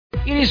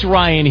It is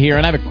Ryan here,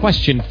 and I have a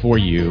question for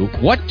you.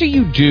 What do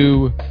you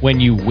do when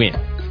you win?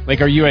 Like,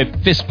 are you a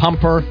fist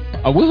pumper,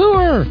 a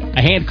woohooer,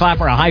 a hand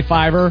clapper, a high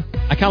fiver?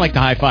 I kind of like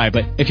the high five,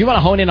 but if you want to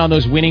hone in on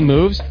those winning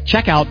moves,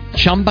 check out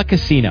Chumba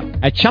Casino.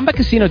 At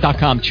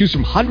ChumbaCasino.com, choose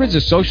from hundreds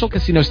of social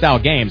casino-style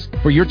games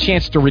for your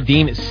chance to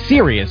redeem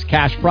serious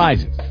cash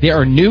prizes. There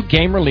are new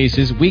game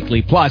releases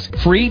weekly, plus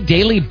free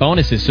daily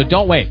bonuses, so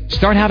don't wait.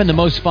 Start having the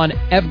most fun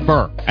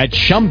ever at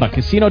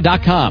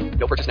ChumbaCasino.com.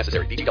 No purchase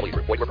necessary. VGW.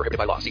 Void where prohibited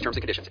by law. See terms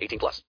and conditions.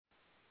 18+.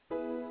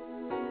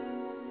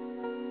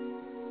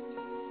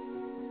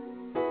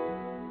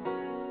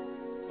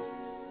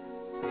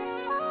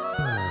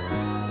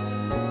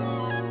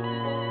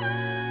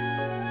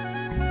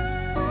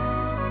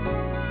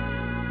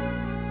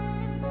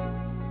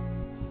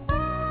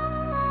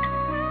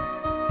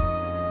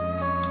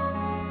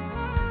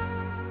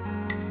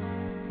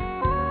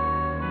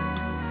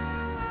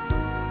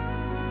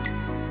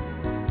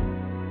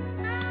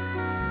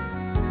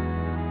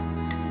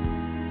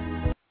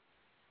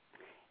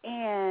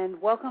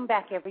 Welcome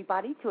back,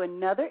 everybody, to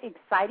another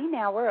exciting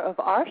hour of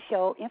our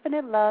show,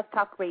 Infinite Love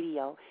Talk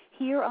Radio,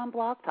 here on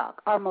Blog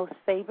Talk, our most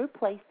favorite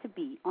place to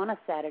be on a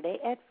Saturday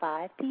at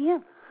 5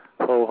 p.m.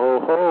 Ho, ho,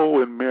 ho,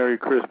 and Merry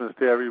Christmas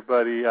to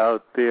everybody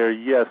out there.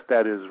 Yes,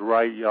 that is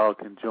right. Y'all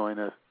can join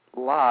us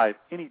live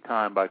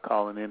anytime by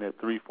calling in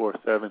at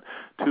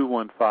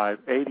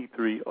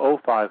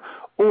 347-215-8305,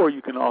 or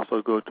you can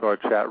also go to our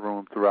chat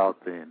room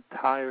throughout the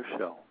entire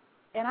show.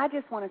 And I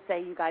just want to say,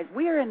 you guys,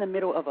 we are in the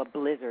middle of a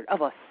blizzard, of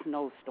a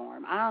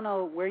snowstorm. I don't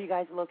know where you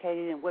guys are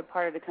located in what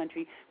part of the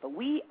country, but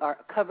we are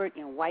covered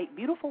in white,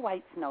 beautiful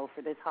white snow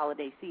for this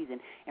holiday season.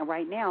 And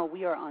right now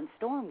we are on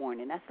storm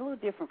warning. That's a little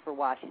different for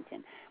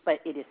Washington. But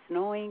it is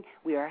snowing.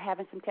 We are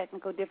having some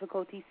technical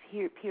difficulties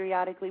here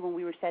periodically when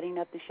we were setting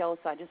up the show.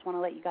 So I just want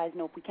to let you guys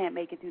know if we can't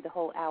make it through the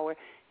whole hour,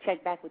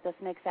 check back with us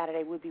next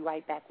Saturday. We'll be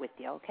right back with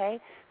you, okay?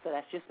 So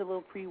that's just a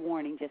little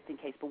pre-warning just in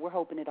case. But we're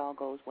hoping it all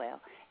goes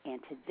well. And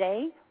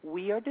today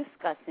we are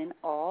discussing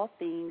all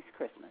things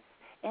Christmas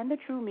and the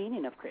true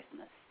meaning of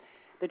Christmas.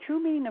 The true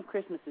meaning of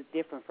Christmas is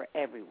different for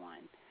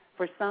everyone.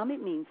 For some,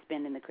 it means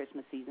spending the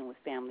Christmas season with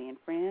family and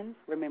friends,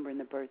 remembering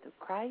the birth of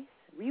Christ,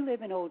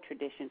 reliving old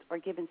traditions, or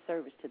giving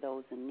service to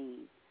those in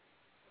need.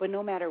 But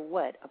no matter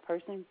what a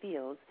person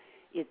feels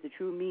is the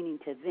true meaning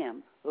to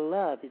them,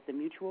 love is the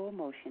mutual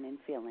emotion and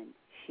feeling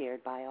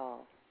shared by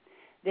all.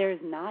 There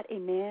is not a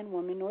man,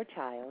 woman, or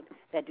child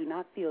that do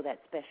not feel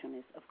that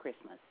specialness of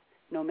Christmas.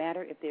 No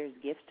matter if there's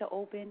gifts to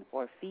open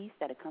or a feast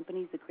that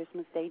accompanies the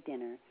Christmas Day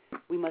dinner,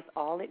 we must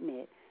all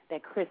admit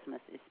that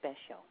Christmas is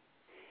special.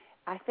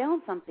 I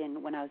found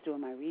something when I was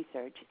doing my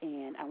research,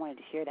 and I wanted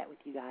to share that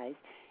with you guys.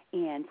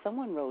 And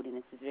someone wrote, and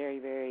this is very,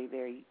 very,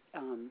 very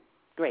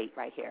great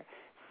right here.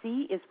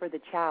 C is for the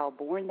child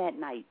born that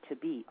night to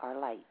be our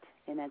light,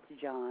 and that's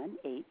John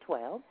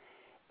 8:12.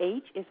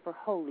 H is for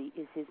holy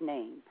is his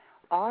name.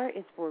 R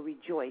is for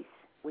rejoice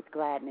with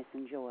gladness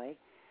and joy.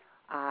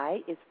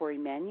 I is for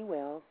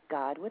Emmanuel,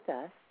 God with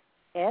us.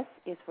 S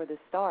is for the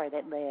star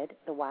that led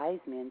the wise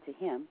men to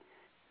him.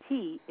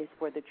 T is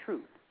for the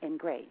truth and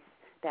grace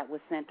that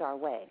was sent our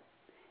way.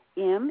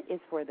 M is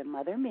for the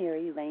Mother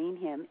Mary laying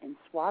him in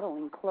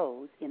swaddling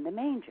clothes in the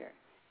manger.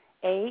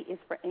 A is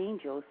for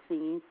angels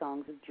singing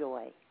songs of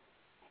joy.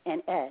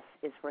 And S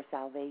is for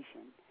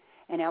salvation.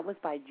 And that was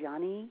by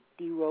Johnny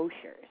D.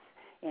 Rochers.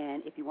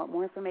 And if you want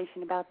more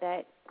information about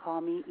that,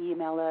 call me,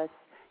 email us,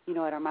 at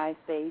our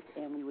MySpace,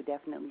 and we would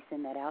definitely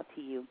send that out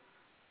to you.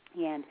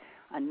 And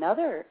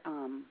another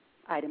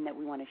item that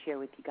we want to share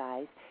with you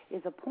guys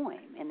is a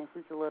poem, and this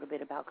is a little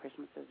bit about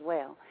Christmas as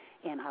well.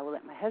 And I will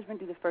let my husband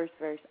do the first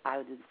verse. I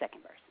will do the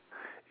second verse.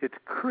 It's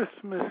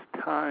Christmas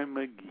time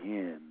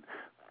again.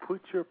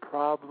 Put your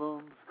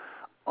problems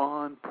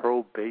on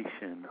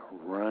probation.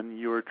 Run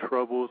your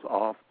troubles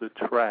off the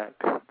track.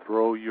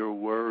 Throw your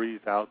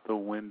worries out the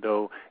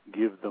window.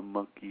 Get the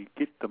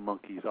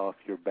monkeys off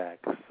your back.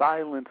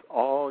 Silence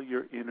all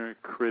your inner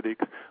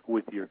critics.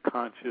 With your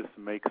conscience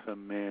make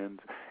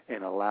amends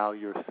and allow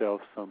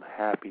yourself some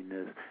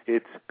happiness.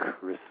 It's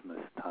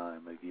Christmas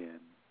time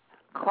again.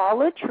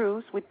 Call a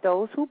truce with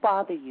those who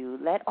bother you.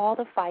 Let all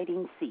the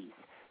fighting cease.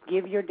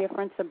 Give your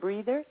difference a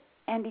breather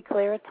and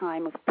declare a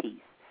time of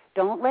peace.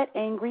 Don't let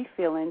angry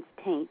feelings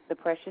taint the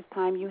precious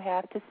time you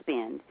have to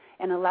spend,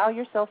 and allow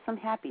yourself some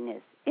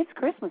happiness. It's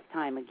Christmas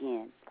time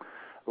again.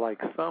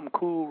 Like some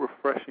cool,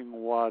 refreshing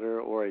water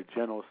or a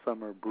gentle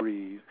summer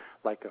breeze,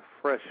 like a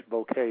fresh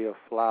bouquet of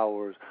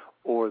flowers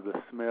or the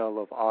smell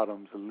of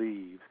autumn's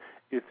leaves.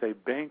 It's a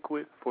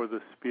banquet for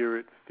the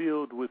spirit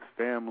filled with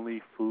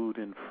family, food,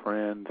 and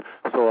friends,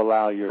 so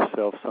allow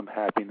yourself some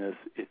happiness.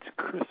 It's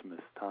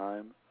Christmas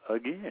time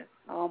again.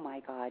 Oh,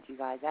 my God, you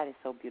guys, that is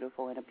so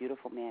beautiful, and a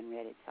beautiful man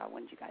read it, so I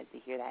wanted you guys to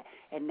hear that.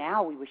 And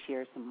now we will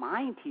share some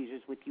mind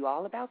teasers with you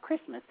all about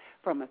Christmas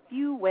from a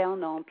few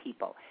well-known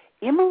people.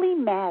 Emily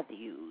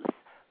Matthews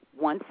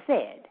once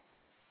said,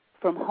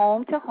 "From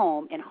home to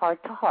home and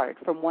heart to heart,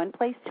 from one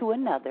place to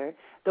another,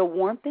 the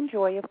warmth and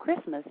joy of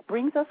Christmas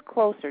brings us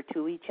closer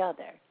to each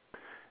other."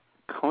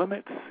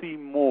 Clement C.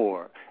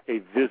 Moore, A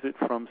Visit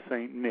from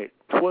St. Nick.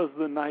 'Twas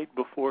the night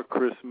before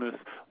Christmas,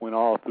 when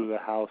all through the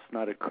house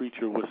not a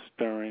creature was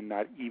stirring,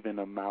 not even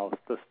a mouse.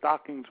 The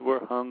stockings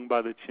were hung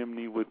by the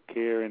chimney with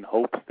care in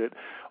hopes that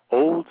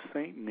old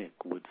St. Nick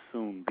would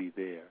soon be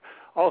there.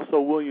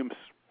 Also, William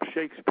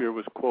Shakespeare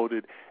was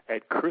quoted,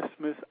 "At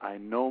Christmas I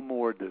no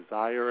more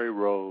desire a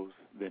rose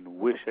than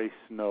wish a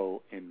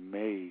snow in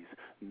May's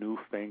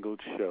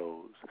newfangled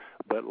shows,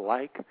 but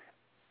like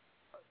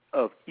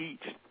of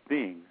each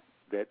thing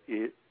that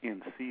it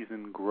in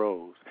season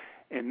grows."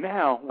 And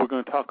now we're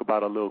going to talk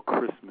about a little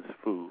Christmas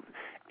food.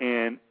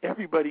 And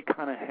everybody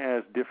kind of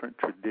has different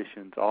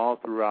traditions all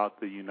throughout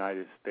the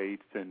United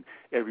States and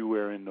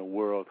everywhere in the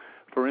world.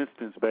 For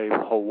instance, babe,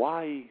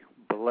 Hawaii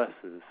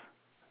blesses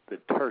the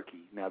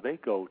turkey. Now, they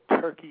go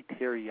turkey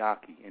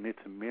teriyaki, and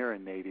it's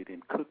marinated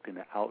and cooked in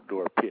an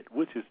outdoor pit,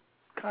 which is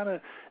kind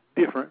of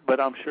different, but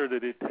I'm sure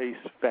that it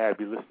tastes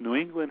fabulous. New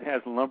England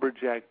has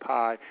lumberjack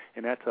pie,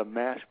 and that's a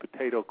mashed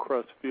potato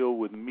crust filled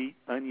with meat,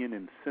 onion,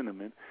 and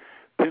cinnamon.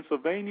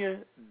 Pennsylvania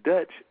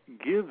Dutch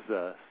gives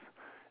us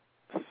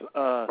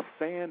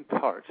sand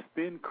tarts,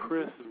 thin,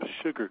 crisp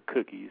sugar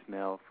cookies.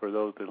 Now, for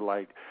those that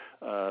like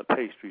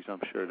pastries,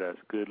 I'm sure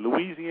that's good.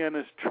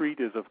 Louisiana's treat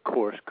is, of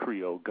course,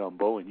 Creole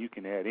gumbo, and you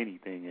can add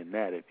anything in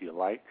that if you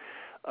like.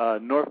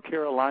 North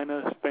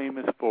Carolina is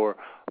famous for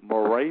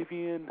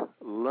Moravian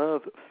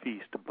love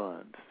feast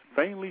buns,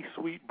 faintly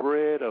sweet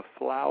bread of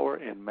flour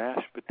and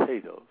mashed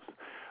potatoes.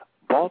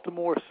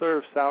 Baltimore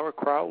serves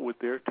sauerkraut with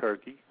their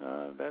turkey.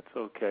 That's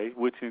okay,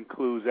 which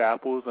includes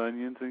apples,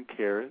 onions, and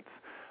carrots.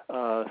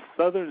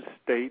 Southern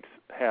states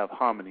have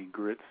hominy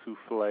grits,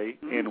 souffle,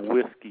 and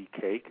whiskey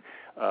cake.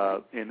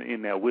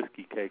 In that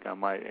whiskey cake, I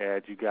might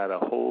add, you got a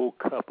whole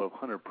cup of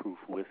 100-proof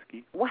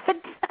whiskey. What?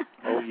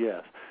 Oh,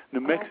 yes. New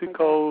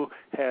Mexico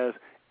has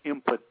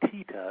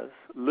empatitas,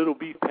 little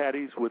beef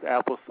patties with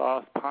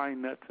applesauce,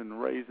 pine nuts, and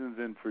raisins.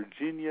 And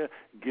Virginia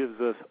gives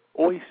us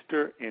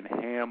oyster and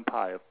ham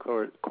pie. Of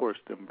course,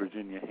 them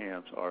Virginia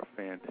hams are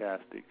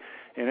fantastic.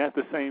 And at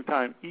the same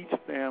time, each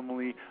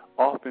family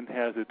often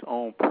has its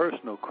own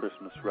personal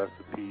Christmas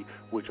recipe,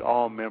 which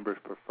all members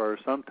prefer.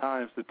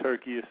 Sometimes the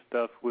turkey is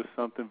stuffed with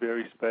something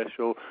very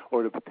special,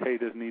 or the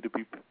potatoes need to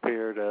be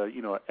prepared, an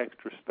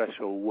extra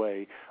special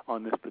way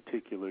on this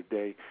particular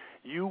day.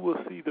 You will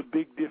see the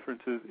big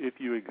differences if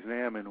you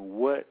examine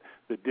what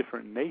the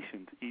different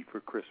nations eat for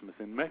Christmas.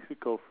 In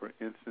Mexico, for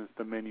instance,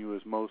 the menu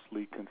is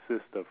mostly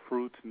consists of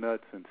fruits,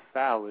 nuts, and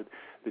salad.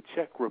 The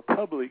Czech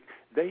Republic,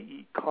 they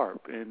eat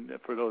carp, and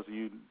for those of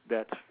you,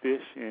 that's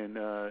fish, and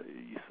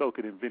you soak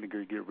it in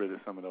vinegar to get rid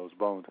of some of those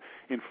bones.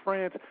 In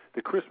France,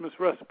 the Christmas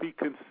recipe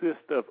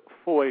consists of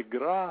foie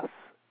gras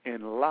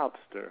and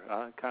lobster.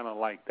 I kind of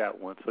like that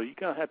one. So you're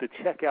going to have to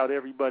check out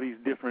everybody's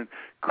different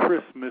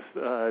Christmas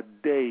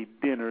day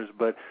dinners,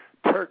 but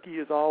turkey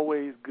is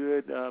always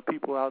good.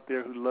 People out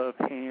there who love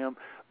ham,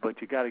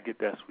 but you got to get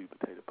that sweet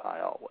potato pie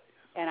always.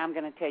 And I'm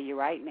going to tell you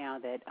right now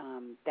that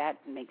that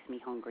makes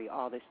me hungry,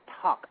 all this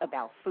talk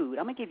about food.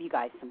 I'm going to give you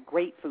guys some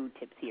great food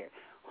tips here.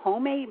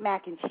 Homemade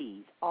mac and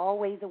cheese,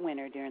 always a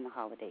winner during the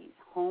holidays.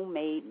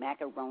 Homemade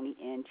macaroni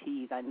and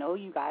cheese. I know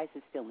you guys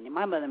are still in it.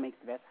 My mother makes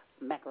the best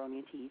macaroni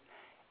and cheese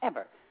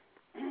ever.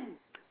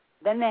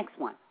 The next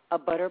one, a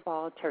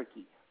butterball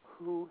turkey.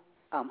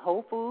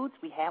 Whole Foods,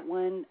 we had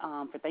one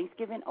for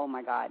Thanksgiving. Oh,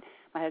 my God.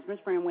 My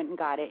husband's friend went and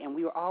got it, and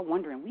we were all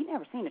wondering, we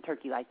never seen a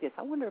turkey like this.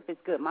 I wonder if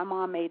it's good. My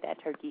mom made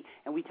that turkey,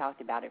 and we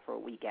talked about it for a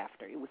week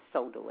after. It was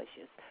so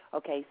delicious.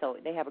 Okay, so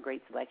they have a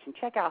great selection.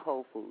 Check out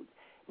Whole Foods.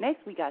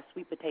 Next, we got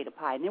sweet potato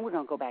pie, and then we're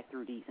going to go back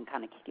through these and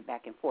kind of kick it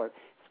back and forth.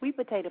 Sweet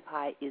potato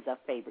pie is a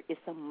favorite. It's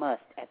a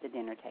must at the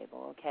dinner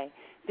table, okay?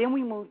 Then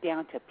we move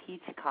down to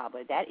peach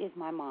cobbler. That is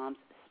my mom's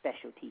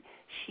specialty.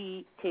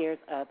 She tears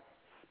up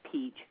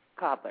peach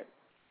cobbler.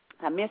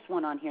 I missed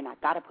one on here, and I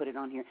got to put it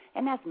on here,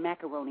 and that's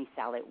macaroni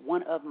salad,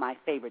 one of my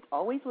favorites.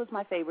 Always was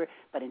my favorite,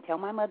 but until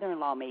my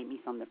mother-in-law made me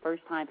some the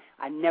first time,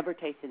 I never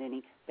tasted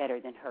any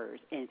better than hers,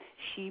 and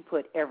she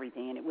put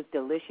everything, and it was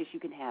delicious. You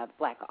can have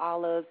black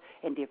olives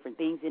and different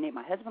things in it.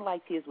 My husband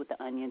liked his with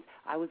the onions.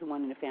 I was the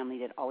one in the family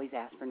that always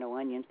asked for no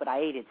onions, but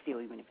I ate it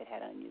still even if it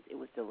had onions. It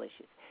was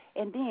delicious.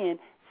 And then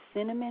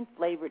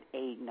cinnamon-flavored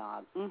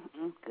eggnog,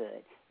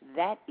 good.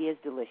 That is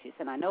delicious.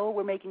 And I know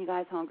we're making you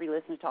guys hungry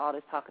listening to all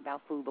this talk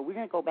about food, but we're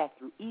going to go back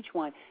through each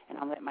one, and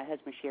I'll let my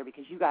husband share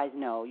because you guys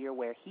know, you're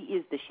aware, he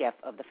is the chef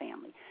of the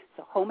family.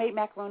 So homemade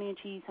macaroni and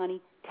cheese,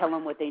 honey, tell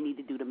them what they need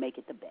to do to make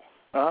it the best.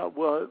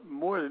 Well,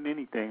 more than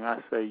anything, I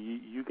say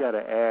you got to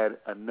add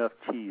enough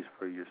cheese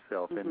for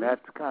yourself, and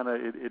that's kind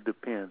of, it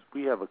depends.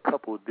 We have a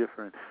couple of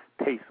different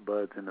taste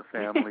buds in the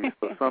family,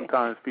 so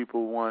sometimes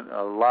people want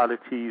a lot of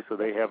cheese, so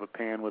they have a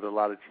pan with a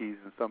lot of cheese,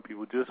 and some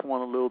people just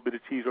want a little bit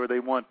of cheese, or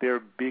they want their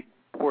big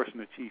portion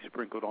of cheese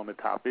sprinkled on the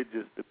top. It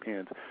just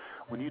depends.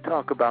 When you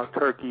talk about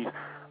turkeys,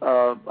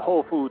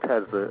 Whole Foods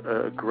has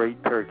a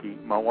great turkey.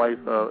 My wife,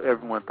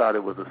 everyone thought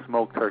it was a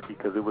smoked turkey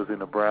because it was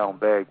in a brown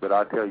bag, but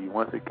I tell you,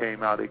 once it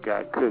came out, it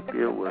got cooked.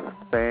 It was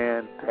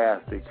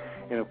fantastic.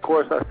 And, of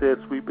course, I said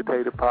sweet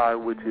potato pie,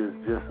 which is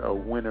just a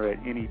winner at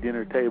any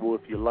dinner table.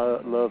 If you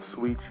love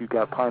sweets, you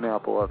got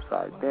pineapple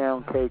upside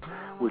down cake,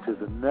 which is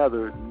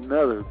another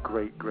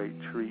great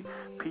treat.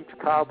 Peach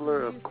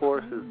cobbler, of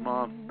course, is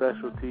Mom's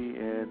specialty,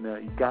 and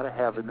you got to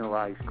have vanilla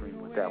ice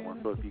cream with that one.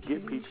 So if you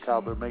get peach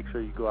cobbler, make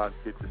sure you go out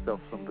and get yourself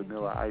some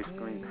vanilla ice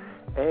cream.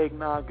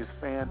 Eggnog is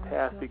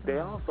fantastic. They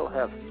also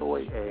have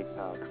soy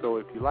eggnog. So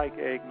if you like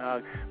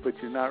eggnog, but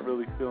you're not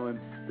really feeling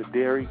the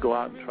dairy, go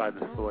out and try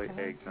the soy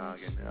eggnog.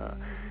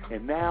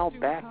 And now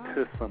back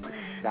to some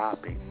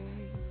shopping.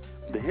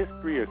 The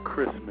history of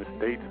Christmas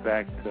dates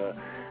back to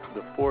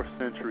the 4th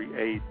century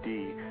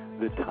A.D.,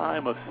 the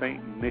time of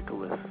St.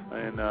 Nicholas,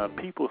 and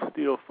people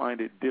still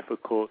find it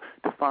difficult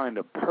to find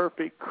a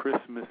perfect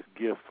Christmas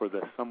gift for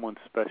someone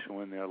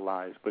special in their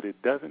lives, but it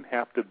doesn't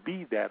have to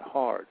be that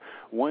hard.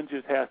 One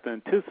just has to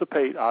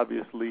anticipate,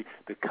 obviously,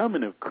 the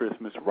coming of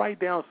Christmas, write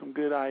down some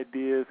good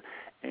ideas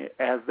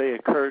as they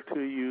occur to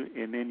you,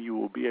 and then you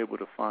will be able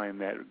to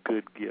find that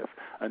good gift.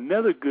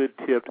 Another good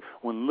tip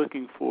when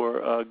looking for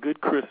a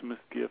good Christmas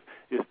gift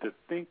is to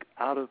think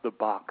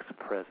out-of-the-box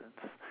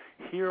presents.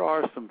 Here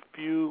are some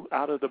few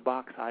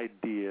out-of-the-box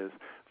ideas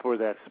for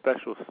that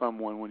special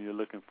someone when you're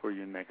looking for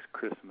your next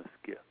Christmas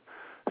gift.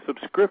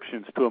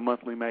 Subscriptions to a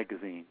monthly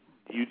magazine.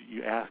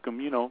 You ask them,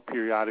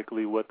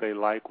 periodically what they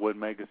like, what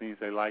magazines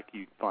they like.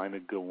 You find a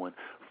good one.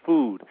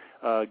 Food,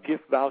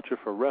 gift voucher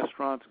for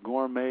restaurants,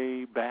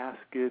 gourmet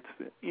baskets,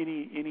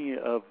 any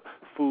of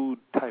food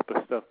type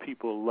of stuff.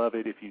 People love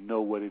it if you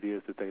know what it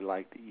is that they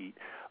like to eat.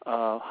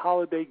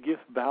 Holiday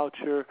gift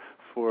voucher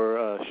for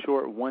a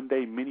short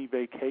one-day mini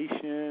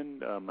vacation,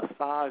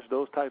 massage,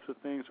 those types of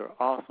things are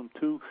awesome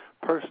too.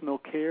 Personal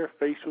care,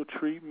 facial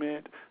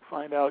treatment,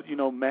 find out,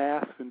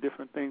 masks and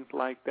different things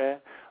like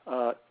that.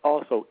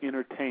 Also,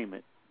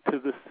 entertainment, to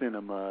the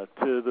cinema,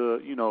 to the,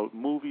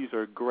 movies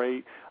are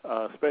great,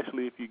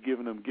 especially if you're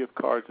giving them gift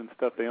cards and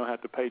stuff. They don't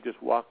have to pay,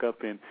 just walk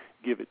up and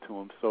give it to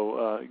them.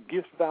 So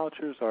gift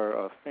vouchers are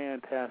a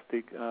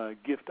fantastic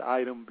gift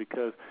item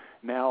because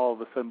now all of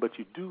a sudden, but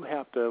you do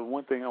have to,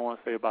 one thing I want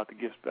to say about the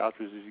gift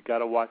vouchers is you got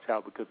to watch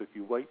out because if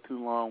you wait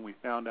too long, we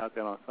found out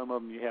that on some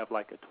of them you have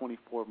like a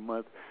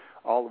 24-month,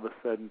 all of a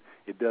sudden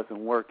it doesn't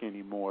work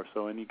anymore.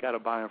 So, and you got to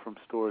buy them from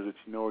stores that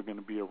you know are going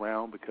to be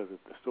around because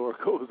if the store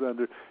goes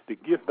under, the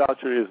gift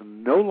voucher is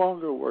no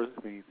longer worth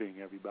anything,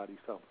 everybody.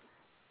 So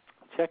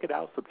check it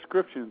out.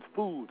 Subscriptions,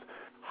 foods,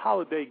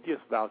 holiday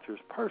gift vouchers,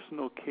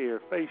 personal care,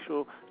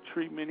 facial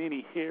treatment,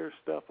 any hair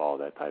stuff, all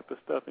that type of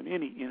stuff, and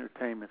any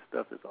entertainment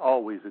stuff is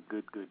always a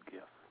good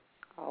gift.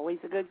 Always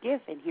a good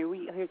gift. And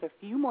here's a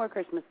few more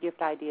Christmas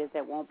gift ideas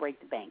that won't break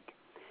the bank.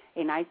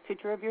 A nice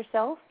picture of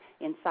yourself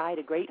inside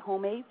a great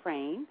homemade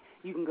frame.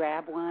 You can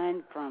grab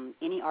one from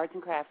any arts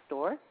and crafts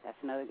store. That's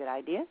another good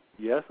idea.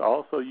 Yes,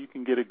 also you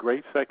can get a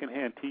great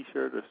secondhand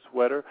T-shirt or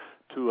sweater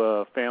to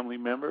a family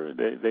member.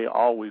 They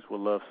always will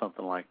love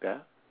something like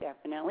that.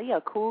 Definitely.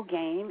 A cool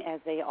game as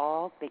they have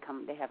all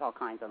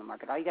kinds on the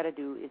market. All you got to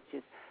do is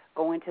just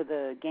go into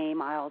the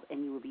game aisles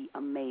and you will be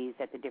amazed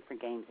at the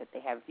different games that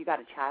they have. If you got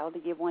a child to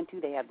give one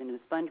to, they have the new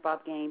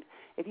SpongeBob games.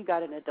 If you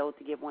got an adult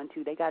to give one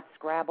to, they got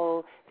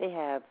Scrabble, they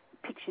have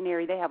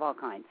Pictionary, they have all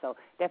kinds. So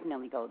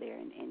definitely go there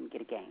and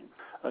get a game.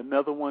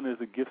 Another one is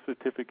a gift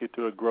certificate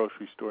to a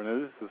grocery store. Now,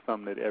 this is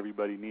something that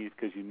everybody needs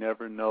because you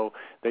never know.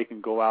 They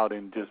can go out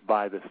and just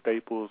buy the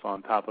staples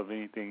on top of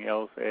anything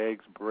else,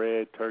 eggs,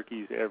 bread,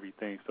 turkeys,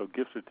 everything. So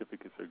gift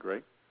certificates are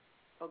great.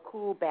 A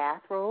cool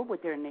bathrobe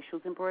with their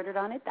initials embroidered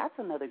on it, that's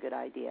another good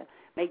idea.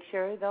 Make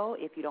sure, though,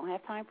 if you don't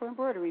have time for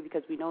embroidery,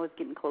 because we know it's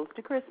getting close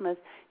to Christmas,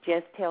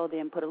 just tell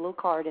them, put a little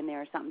card in there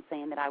or something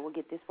saying that I will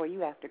get this for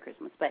you after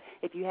Christmas. But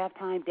if you have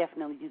time,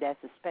 definitely do that.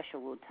 It's a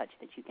special little touch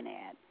that you can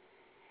add.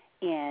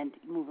 And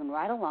moving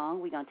right along,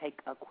 we're going to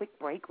take a quick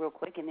break real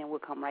quick, and then we'll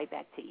come right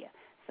back to you.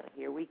 So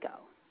here we go.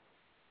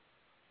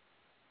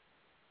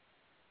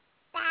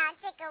 Down,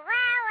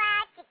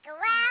 chicka-wow-wow,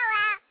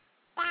 chicka-wow-wow.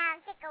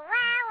 Down,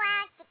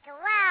 chicka-wow-wow,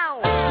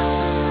 chicka-wow.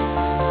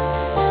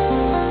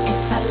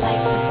 If I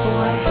like the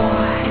boy,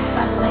 if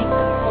I like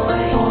the boy,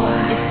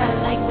 if I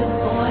like the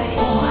boy,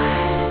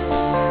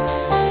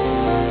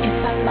 if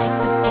I like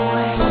the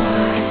boy, if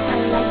I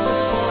like the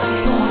boy,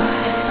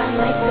 if I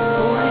like the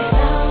boy.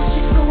 Down,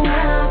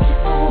 chicka-wow,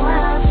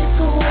 chicka-wow,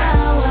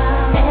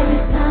 chicka-wow-wow.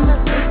 Every time I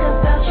think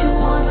about you,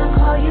 wanna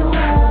call you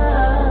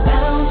up.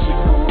 Down,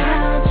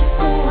 chicka-wow,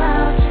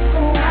 chicka-wow,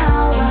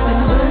 chicka-wow. You've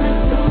been running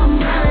through my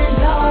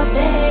mind all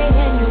day,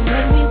 and you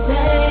make me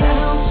say,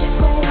 down,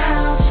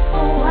 chicka-wow,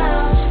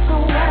 chicka-wow,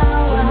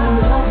 chicka-wow. When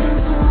you walk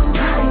into my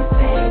mind,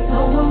 babe,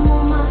 know I'm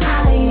on my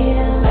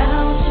highest.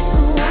 Down,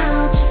 chicka-wow,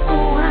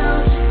 chicka-wow,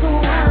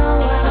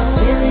 chicka-wow. I'm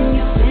feeling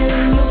you,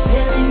 feeling you,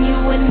 feeling you,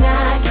 and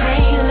I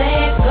can't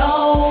let go.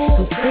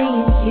 I'm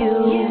seeing you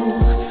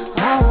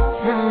all the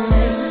time.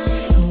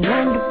 I'm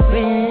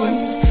wondering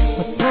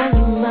what's on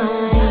your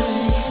mind.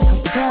 I'm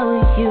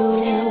telling you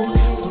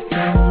what's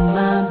on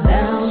my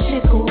bound,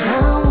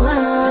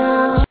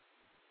 chicka-wow-wow.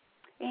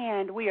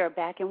 And we are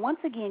back. And once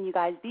again, you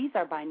guys, these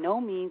are by no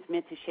means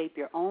meant to shape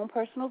your own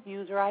personal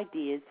views or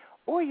ideas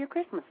or your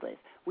Christmas list.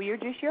 We are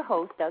just your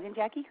hosts, Doug and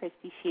Jackie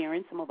Christie,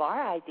 sharing some of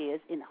our ideas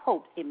in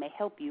hopes it may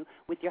help you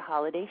with your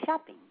holiday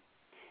shopping.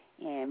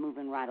 And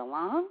moving right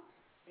along.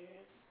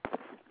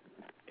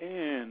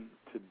 And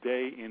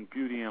today in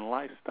Beauty and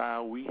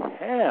Lifestyle, we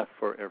have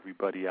for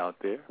everybody out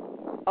there.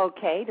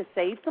 Okay, to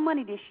save some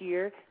money this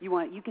year,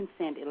 you can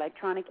send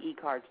electronic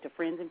e-cards to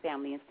friends and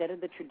family instead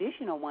of the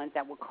traditional ones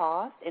that will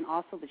cost and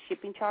also the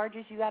shipping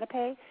charges you got to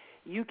pay.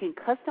 You can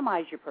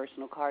customize your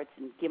personal cards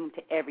and give them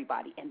to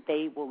everybody, and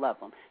they will love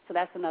them. So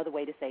that's another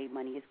way to save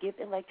money is give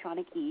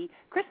electronic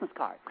Christmas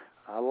cards.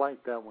 I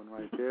like that one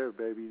right there,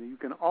 baby. You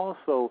can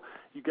also,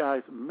 you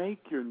guys, make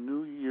your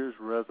New Year's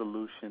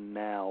resolution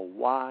now.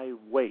 Why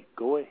wait?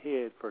 Go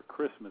ahead for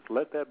Christmas.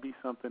 Let that be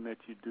something that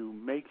you do.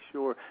 Make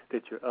sure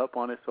that you're up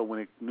on it so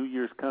when New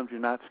Year's comes,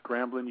 you're not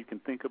scrambling. You can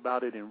think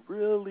about it and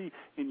really,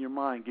 in your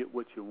mind, get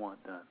what you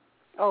want done.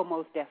 Oh,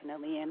 most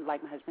definitely. And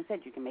like my husband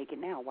said, you can make it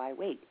now. Why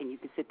wait? And you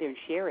can sit there and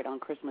share it on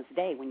Christmas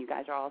Day when you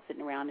guys are all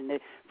sitting around and the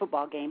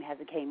football game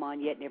hasn't came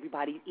on yet and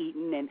everybody's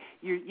eating and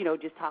you're,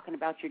 just talking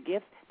about your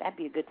gifts. That'd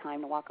be a good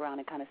time to walk around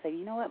and kind of say,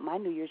 you know what, my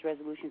New Year's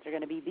resolutions are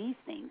going to be these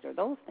things or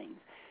those things.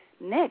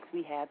 Next,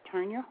 we have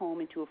turn your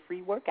home into a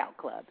free workout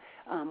club.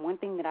 One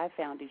thing that I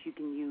found is you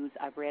can use,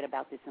 I've read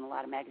about this in a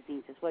lot of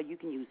magazines as well, you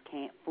can use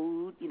canned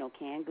food,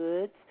 canned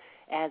goods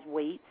as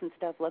weights and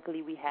stuff.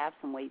 Luckily, we have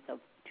some weights of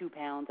 2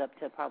 pounds up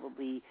to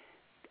probably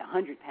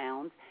 100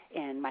 pounds,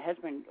 and my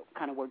husband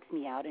kind of works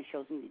me out and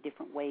shows me the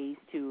different ways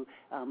to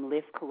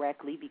lift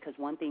correctly, because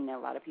one thing that a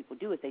lot of people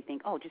do is they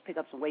think, oh, just pick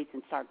up some weights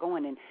and start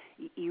going, and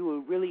you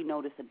will really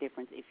notice a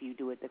difference if you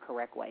do it the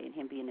correct way. And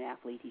him being an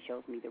athlete, he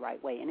shows me the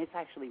right way, and it's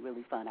actually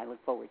really fun. I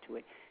look forward to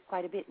it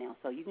quite a bit now.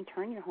 So you can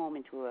turn your home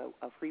into a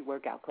free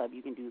workout club.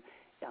 You can do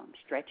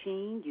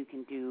stretching. You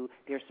can do,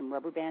 there's some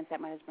rubber bands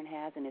that my husband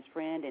has and his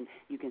friend, and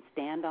you can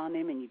stand on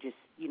them and you just,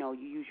 you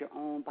use your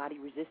own body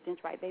resistance,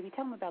 right, baby?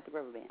 Tell them about the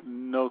rubber bands.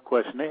 No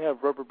question. They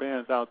have rubber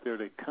bands out there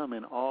that come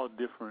in all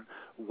different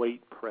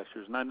weight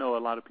pressures. And I know a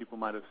lot of people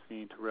might have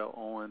seen Terrell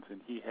Owens,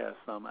 and he has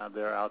some out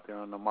there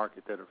on the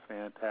market that are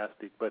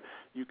fantastic. But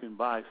you can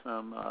buy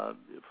some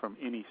from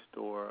any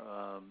store,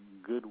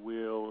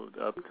 Goodwill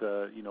up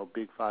to,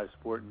 Big Five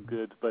Sporting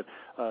Goods. But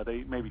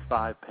they maybe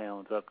 5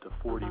 pounds up to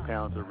 40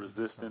 pounds of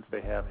resistance.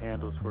 They have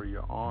handles for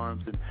your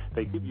arms, and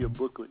they give you a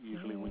booklet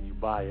usually when you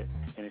buy it,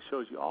 and it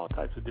shows you all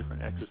types of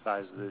different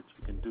exercises that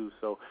you can do.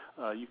 So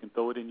you can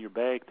throw it in your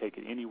bag, take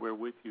it anywhere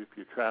with you if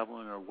you're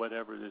traveling or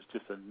whatever. There's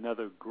just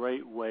another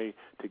great way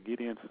to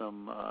get in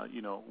some,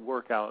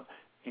 workout,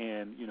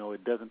 and,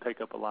 it doesn't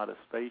take up a lot of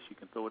space. You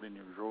can throw it in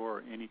your drawer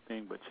or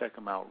anything, but check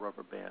them out,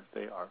 rubber bands.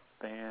 They are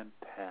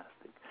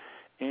fantastic.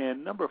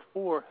 And number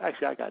 4,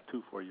 actually I got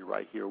 2 for you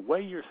right here.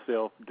 Weigh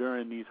yourself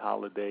during these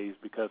holidays,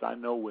 because I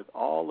know with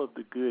all of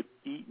the good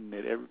eating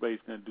that everybody's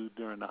going to do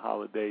during the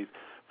holidays,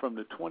 from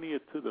the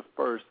 20th to the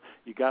 1st,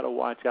 you got to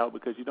watch out,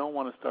 because you don't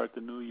want to start the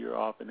new year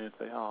off and then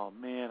say, oh,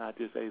 man, I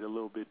just ate a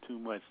little bit too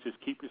much. Just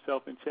keep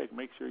yourself in check.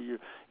 Make sure you're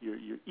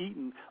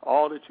eating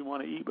all that you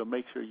want to eat, but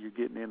make sure you're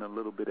getting in a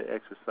little bit of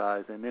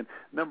exercise. And then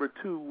number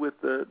 2, with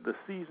the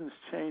seasons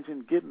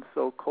changing, getting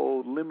so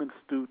cold, lemon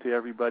stew to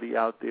everybody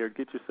out there.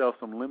 Get yourself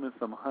some lemons,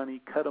 some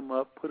honey, cut them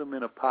up, put them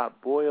in a pot,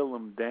 boil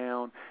them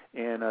down,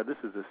 and this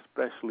is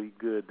especially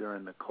good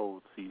during the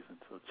cold season.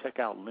 So check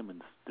out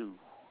lemon stew.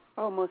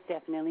 Oh, most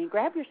definitely.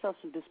 Grab yourself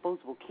some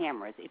disposable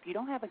cameras. If you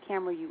don't have a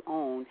camera you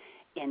own,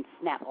 and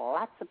snap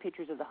lots of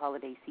pictures of the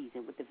holiday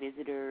season with the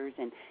visitors,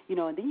 and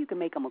and then you can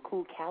make them a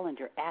cool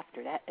calendar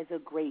after. That is a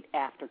great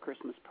after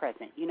Christmas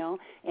present,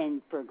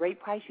 and for a great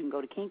price you can go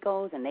to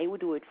Kinko's and they will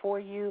do it for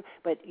you,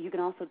 but you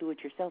can also do it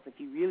yourself if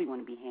you really want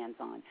to be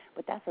hands-on.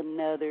 But that's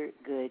another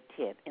good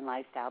tip in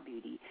Lifestyle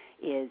Beauty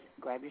is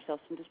grab yourself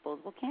some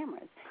disposable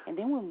cameras, and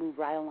then we'll move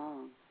right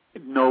along.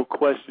 No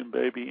question,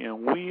 baby,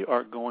 and we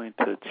are going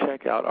to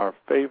check out our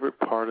favorite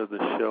part of the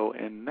show,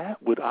 and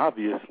that would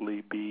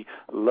obviously be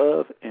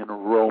love and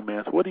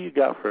romance. What do you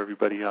got for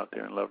everybody out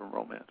there in love and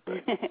romance,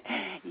 baby?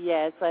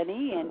 Yes,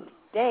 honey, and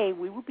today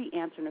we will be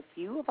answering a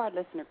few of our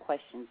listener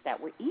questions that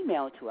were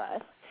emailed to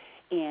us,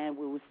 and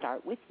we will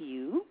start with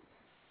you.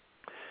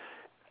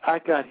 I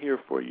got here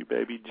for you,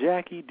 baby.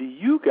 Jackie, do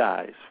you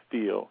guys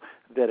feel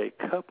that a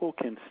couple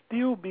can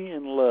still be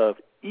in love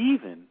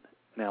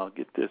now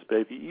get this,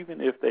 baby, even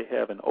if they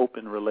have an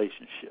open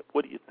relationship?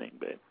 What do you think,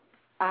 babe?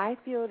 I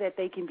feel that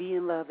they can be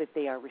in love if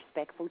they are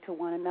respectful to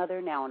one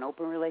another. Now, an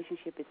open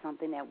relationship is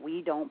something that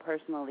we don't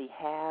personally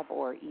have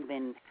or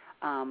even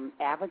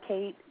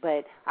advocate,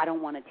 but I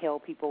don't want to tell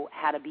people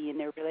how to be in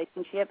their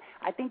relationship.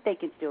 I think they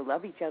can still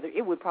love each other.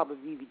 It would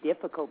probably be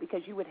difficult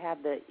because you would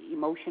have the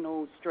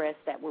emotional stress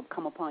that would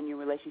come upon your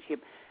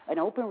relationship. An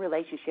open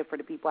relationship, for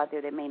the people out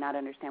there that may not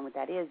understand what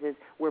that is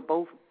where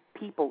both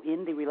people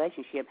in the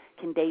relationship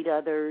can date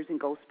others and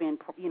go spend,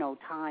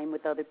 time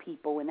with other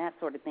people and that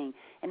sort of thing.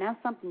 And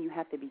that's something you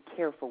have to be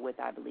careful with,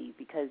 I believe,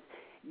 because,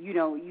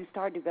 you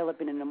start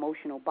developing an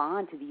emotional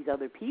bond to these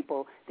other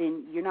people,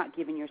 then you're not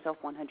giving yourself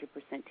 100%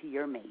 to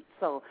your mate.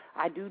 So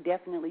I do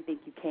definitely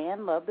think you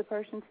can love the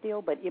person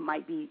still, but it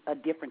might be a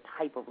different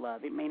type of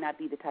love. It may not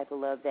be the type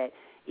of love that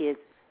is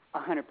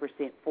 100%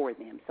 for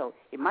them. So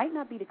it might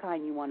not be the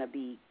kind you want to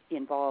be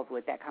involved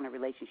with, that kind of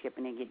relationship,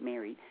 and then get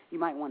married. You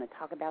might want to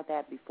talk about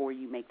that before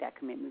you make that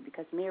commitment,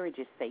 because marriage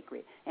is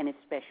sacred and it's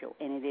special,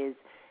 and it is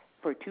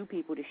for two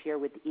people to share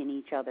within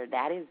each other.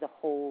 That is the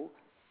whole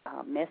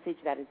message,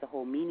 that is the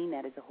whole meaning,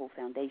 that is the whole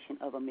foundation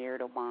of a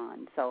marital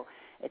bond. So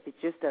if it's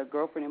just a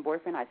girlfriend and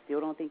boyfriend, I still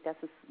don't think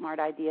that's a smart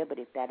idea, but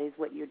if that is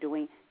what you're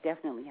doing,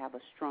 definitely have a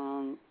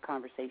strong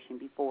conversation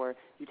before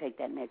you take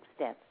that next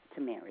step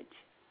to marriage.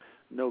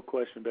 No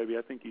question, baby.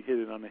 I think you hit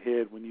it on the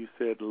head when you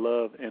said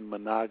love and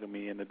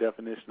monogamy, and the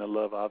definition of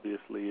love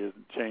obviously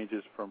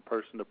changes from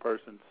person to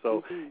person.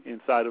 So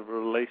inside of a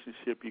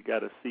relationship, you got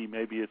to see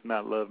maybe it's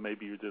not love,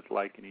 maybe you're just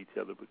liking each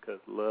other, because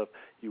love,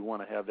 you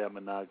want to have that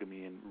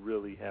monogamy and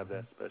really have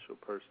that special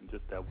person,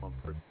 just that one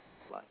person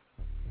in life.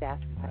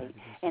 That's right.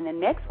 And the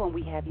next one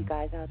we have, you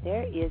guys out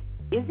there, is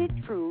it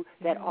true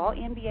that all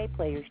NBA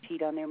players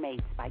cheat on their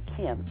mates, by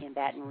Kim in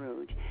Baton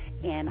Rouge?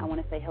 And I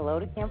want to say hello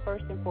to Kim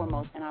first and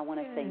foremost, and I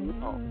want to say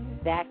no,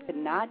 that could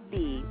not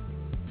be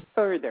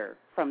further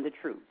from the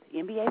truth.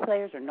 NBA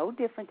players are no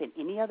different than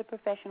any other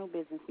professional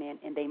businessman,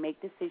 and they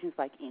make decisions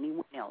like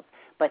anyone else.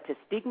 But to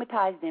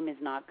stigmatize them is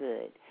not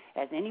good,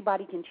 as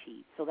anybody can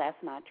cheat, so that's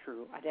not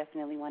true. I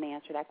definitely want to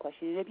answer that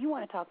question. And if you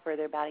want to talk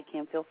further about it,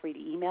 Kim, feel free to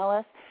email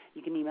us.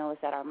 You can email us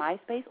at our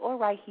MySpace or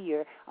right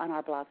here on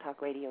our Blog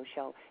Talk Radio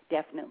show,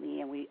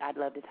 definitely, and I'd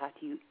love to talk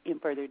to you in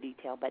further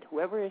detail. But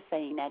whoever is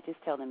saying that,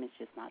 just tell them it's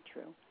just not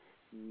true.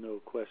 No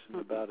question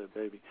about it,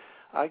 baby.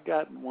 I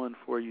got one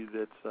for you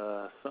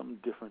that's something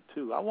different,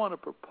 too. I want to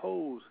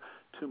propose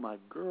to my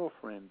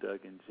girlfriend, Doug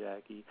and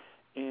Jackie.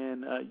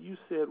 And you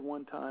said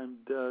one time,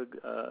 Doug,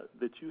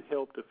 that you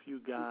helped a few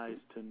guys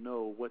to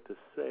know what to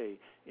say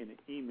in an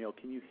email.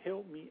 Can you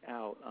help me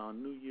out?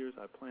 On New Year's,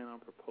 I plan on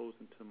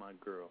proposing to my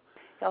girl.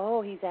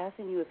 Oh, he's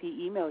asking you if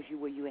he emails you,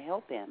 will you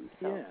help him?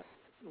 So. Yeah.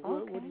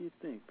 What do you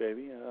think,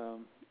 baby?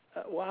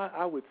 Well,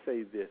 I would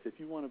say this. If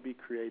you want to be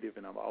creative,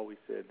 and I've always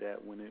said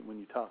that when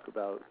you talk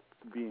about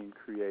being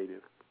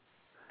creative,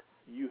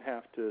 you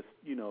have to,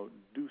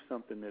 do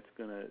something that's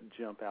going to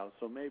jump out.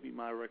 So maybe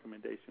my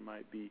recommendation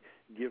might be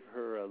give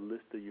her a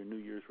list of your New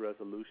Year's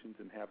resolutions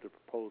and have the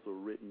proposal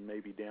written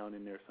maybe down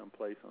in there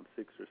someplace on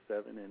 6 or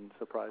 7 and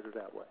surprise her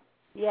that way.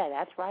 Yeah,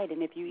 that's right.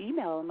 And if you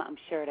email him, I'm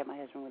sure that my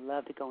husband would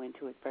love to go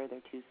into it further,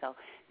 too. So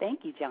thank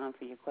you, John,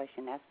 for your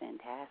question. That's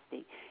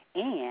fantastic.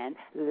 And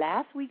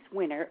last week's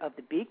winner of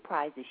the big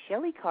prize is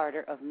Shelly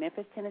Carter of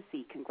Memphis,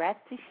 Tennessee. Congrats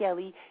to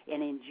Shelly,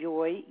 and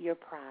enjoy your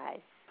prize.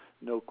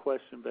 No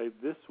question, babe.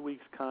 This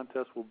week's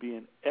contest will be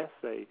an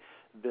essay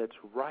that's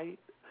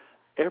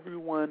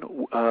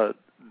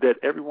that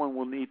everyone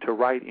will need to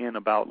write in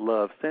about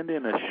love. Send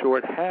in a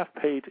short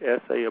half-page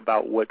essay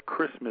about what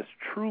Christmas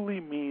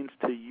truly means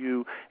to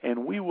you,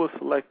 and we will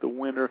select the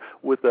winner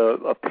with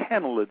a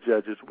panel of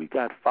judges. We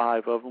got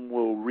 5 of them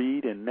we'll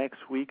read, and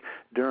next week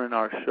during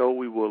our show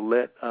we will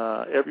let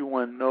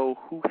everyone know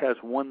who has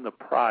won the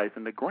prize.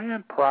 And the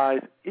grand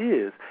prize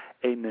is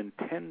a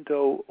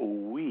Nintendo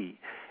Wii.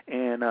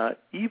 And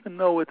even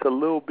though it's a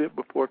little bit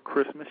before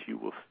Christmas, you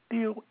will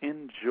still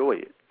enjoy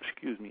it,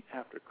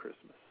 after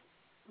Christmas.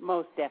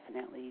 Most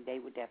definitely. They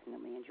would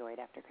definitely enjoy it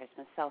after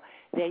Christmas. So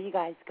there you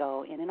guys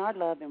go. And in our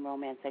love and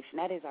romance section,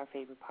 that is our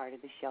favorite part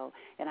of the show.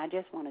 And I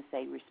just want to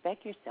say,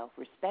 respect yourself,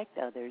 respect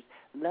others,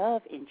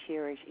 love and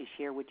cherish and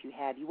share what you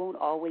have. You won't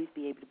always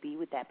be able to be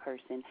with that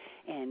person,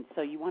 and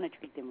so you want to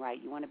treat them right.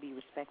 You want to be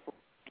respectful.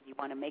 You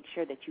want to make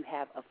sure that you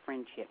have a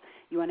friendship.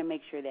 You want to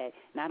make sure that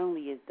not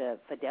only is the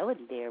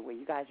fidelity there where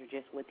you guys are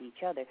just with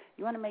each other,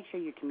 you want to make sure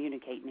you're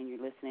communicating and you're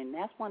listening. And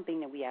that's one thing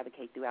that we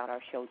advocate throughout our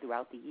show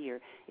throughout the year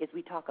is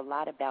we talk a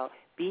lot about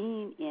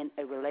being in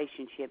a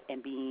relationship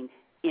and being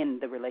in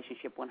the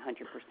relationship 100%.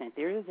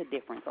 There is a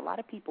difference. A lot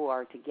of people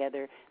are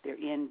together. They're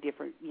in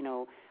different,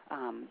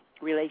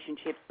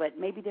 relationships, but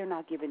maybe they're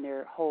not giving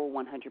their whole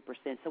 100%.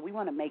 So we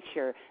want to make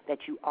sure that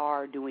you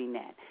are doing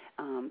that.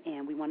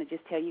 And we want to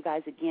just tell you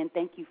guys again,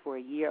 thank you for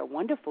a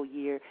wonderful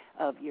year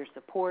of your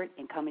support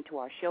and coming to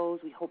our shows.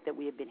 We hope that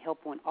we have been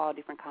helpful in all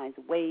different kinds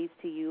of ways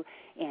to you.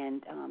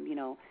 And,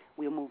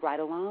 we'll move right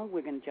along.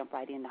 We're going to jump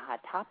right into hot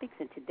topics.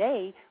 And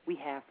today we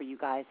have for you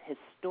guys the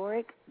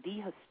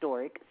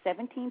historic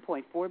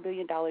 $17.4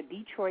 billion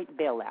Detroit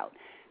bailout.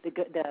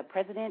 The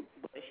President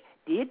Bush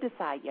did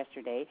decide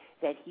yesterday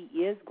that he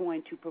is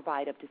going to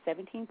provide up to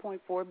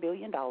 $17.4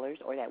 billion,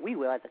 or that we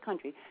will as a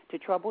country, to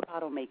troubled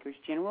automakers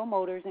General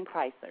Motors and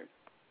Chrysler.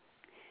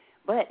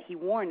 But he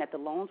warned that the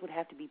loans would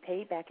have to be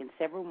paid back in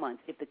several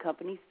months if the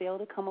companies fail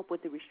to come up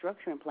with the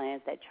restructuring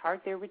plans that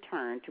chart their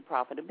return to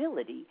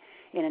profitability.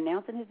 In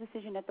announcing his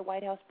decision at the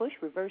White House, Bush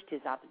reversed his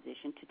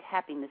opposition to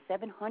tapping the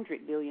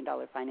 $700 billion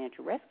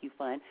financial rescue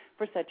fund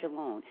for such a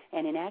loan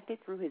and enacted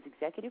through his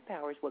executive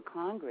powers what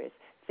Congress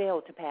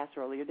failed to pass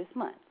earlier this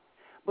month.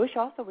 Bush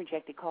also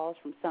rejected calls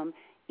from some,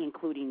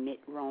 including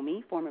Mitt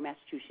Romney, former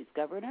Massachusetts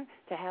governor,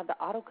 to have the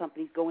auto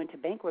companies go into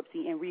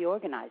bankruptcy and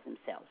reorganize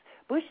themselves.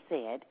 Bush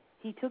said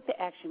he took the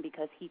action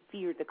because he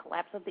feared the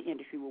collapse of the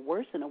industry will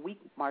worsen a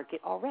weak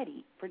market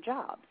already for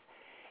jobs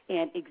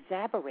and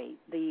exacerbate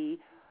the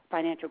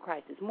financial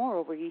crisis.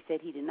 Moreover, he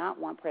said he did not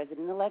want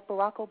President-elect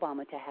Barack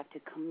Obama to have to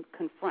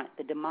confront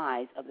the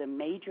demise of the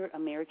major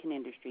American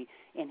industry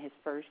in his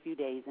first few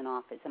days in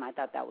office, and I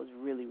thought that was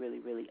really, really,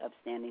 really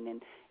upstanding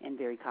and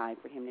very kind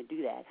for him to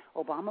do that.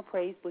 Obama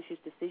praised Bush's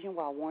decision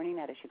while warning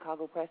at a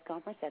Chicago press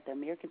conference that the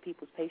American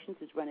people's patience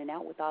is running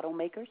out with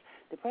automakers.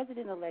 The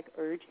president-elect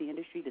urged the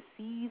industry to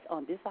seize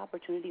on this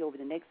opportunity over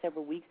the next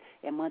several weeks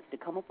and months to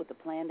come up with a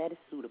plan that is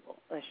sustainable.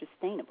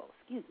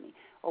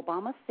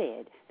 Obama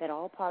said that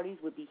all parties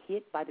would be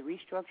hit by the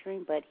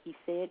restructuring, but he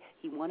said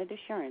he wanted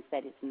assurance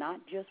that it's not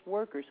just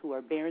workers who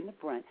are bearing the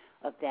brunt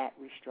of that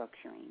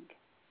restructuring.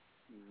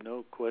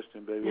 No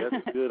question, baby.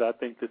 That's good. I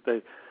think that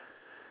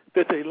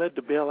they let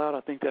the bailout.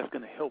 I think that's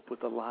going to help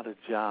with a lot of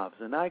jobs.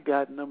 And I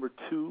got number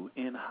 2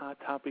 in hot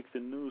topics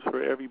and news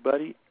for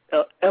everybody.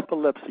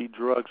 Epilepsy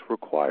drugs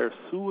require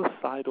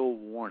suicidal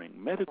warning.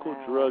 Medical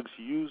drugs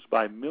used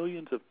by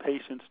millions of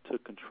patients to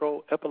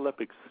control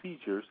epileptic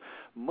seizures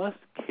must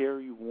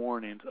carry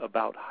warnings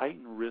about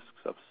heightened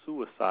risks of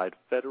suicide,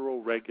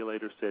 federal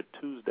regulators said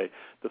Tuesday.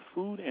 The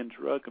Food and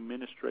Drug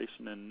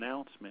Administration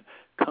announcement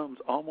comes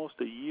almost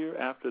a year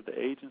after the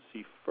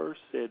agency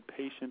first said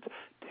patients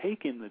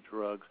taking the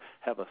drugs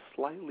have a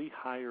slightly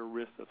higher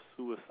risk of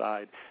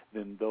suicide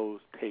than those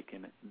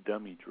taking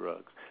dummy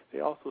drugs.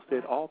 They also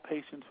said all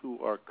patients who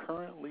are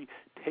currently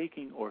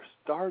taking or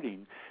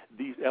starting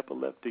these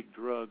epileptic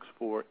drugs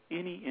for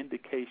any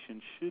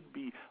indication should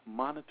be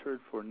monitored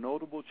for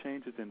notable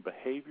changes in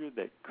behavior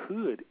that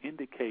could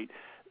indicate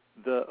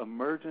the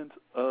emergence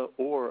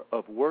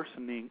of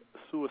worsening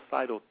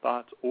suicidal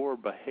thoughts or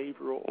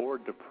behavioral or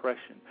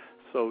depression.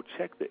 So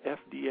check the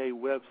FDA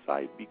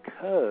website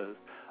because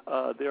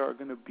there are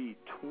going to be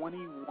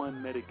 21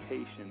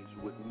 medications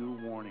with new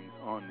warnings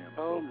on them.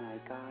 Oh, my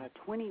God.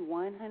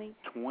 21, honey?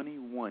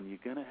 21. You're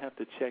going to have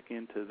to check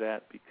into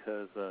that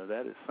because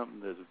that is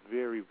something that's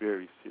very,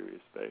 very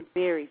serious, babe.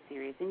 Very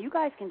serious. And you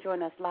guys can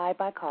join us live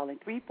by calling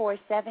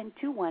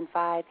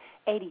 347-215-8305.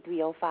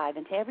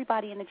 And to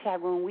everybody in the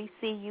chat room, we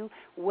see you.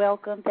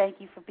 Welcome. Thank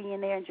you for being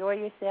there. Enjoy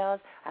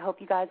yourselves. I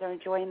hope you guys are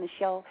enjoying the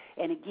show.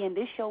 And, again,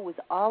 this show was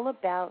all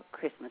about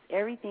Christmas,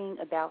 everything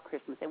about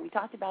Christmas. And we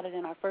talked about it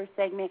in our first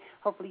segment.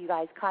 Hopefully you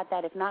guys caught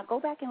that. If not, go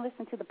back and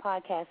listen to the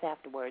podcast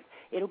afterwards.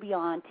 It'll be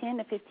on 10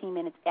 to 15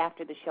 minutes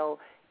after the show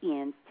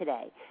ends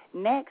today.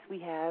 Next, we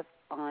have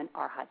on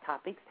our Hot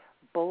Topics,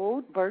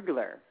 bold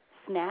burglar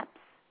snaps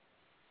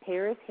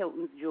Paris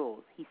Hilton's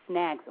jewels. He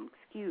snags them,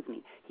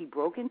 He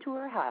broke into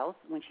her house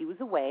when she was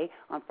away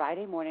on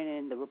Friday morning,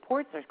 and the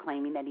reports are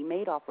claiming that he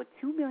made off with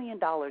 $2 million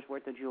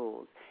worth of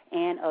jewels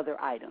and other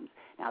items.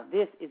 Now,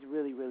 this is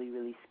really, really,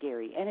 really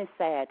scary, and it's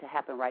sad to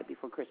happen right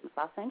before Christmas.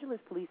 Los Angeles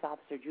police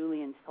officer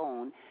Julian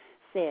Stone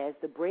says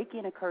the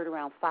break-in occurred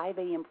around 5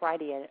 a.m.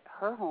 Friday at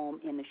her home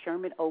in the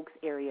Sherman Oaks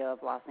area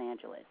of Los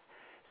Angeles.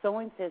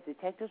 Someone says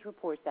detectives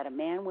report that a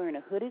man wearing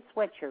a hooded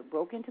sweatshirt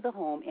broke into the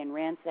home and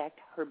ransacked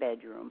her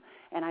bedroom.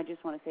 And I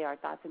just want to say our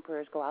thoughts and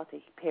prayers go out to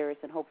Paris,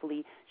 and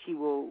hopefully she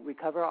will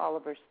recover all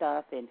of her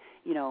stuff. And,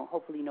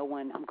 hopefully no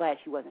one, I'm glad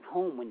she wasn't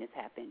home when this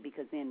happened,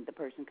 because then the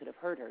person could have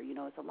hurt her.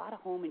 It's a lot of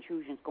home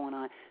intrusions going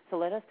on. So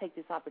let us take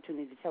this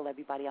opportunity to tell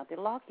everybody out there,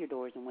 lock your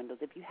doors and windows.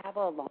 If you have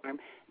an alarm,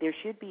 there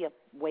should be a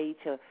way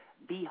to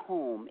be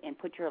home and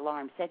set your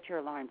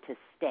alarm to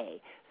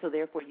stay. So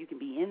therefore you can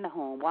be in the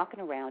home, walking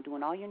around,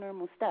 doing all your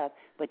normal stuff,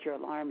 but your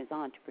alarm is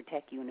on to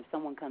protect you. And if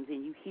someone comes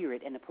in, you hear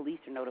it, and the police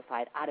are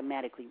notified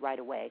automatically right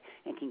away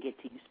and can get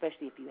to you,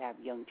 especially if you have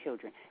young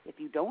children. If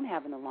you don't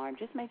have an alarm,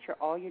 just make sure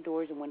all your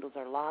doors and windows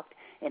are locked,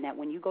 and that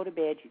when you go to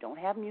bed, you don't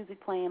have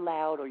music playing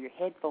loud or your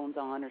headphones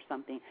on or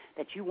something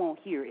that you won't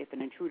hear if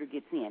an intruder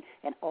gets in.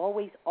 And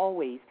always,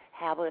 always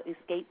have an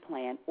escape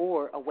plan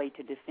or a way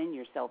to defend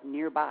yourself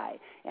nearby.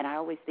 And I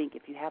always think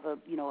if you have a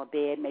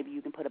bed, maybe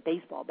you can put a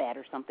baseball bat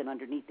or something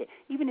underneath it,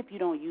 even if you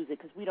don't use it,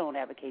 because we don't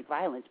advocate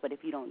violence, but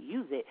if you don't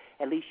use it,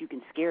 at least you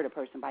can scare the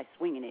person by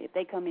swinging it. If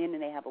they come in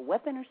and they have a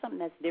weapon or something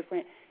that's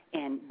different,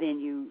 and then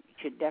you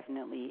should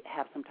definitely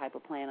have some type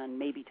of plan on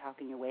maybe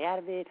talking your way out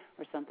of it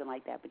or something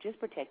like that. But just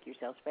protect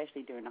yourself,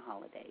 especially during the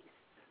holidays.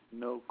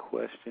 No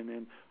question.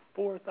 And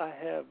fourth, I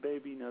have,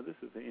 baby, now this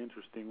is an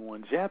interesting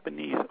one.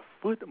 Japanese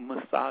foot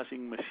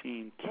massaging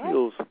machine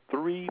kills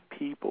 3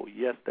 people.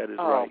 Yes, that is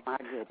right. My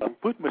goodness. A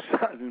foot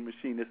massaging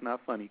machine, it's not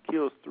funny,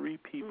 kills 3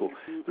 people.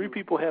 Mm-hmm. 3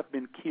 people have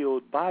been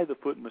killed by the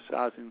foot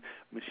massaging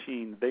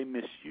machine. They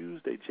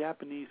misused a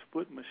Japanese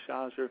foot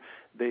massager.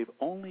 They've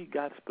only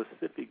got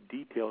specific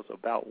details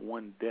about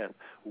one death,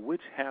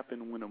 which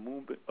happened when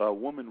a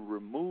woman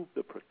removed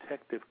the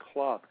protective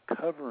cloth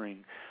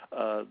covering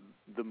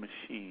the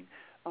machine.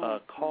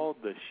 Called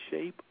the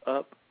Shape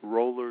Up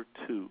Roller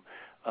 2,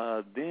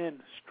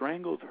 then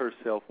strangled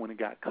herself when it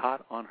got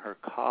caught on her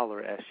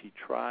collar as she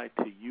tried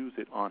to use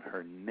it on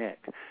her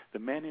neck. The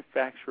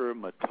manufacturer,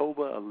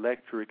 Matoba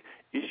Electric,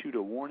 issued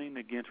a warning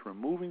against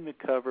removing the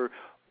cover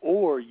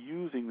or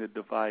using the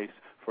device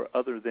for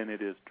other than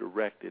it is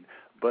directed,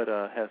 but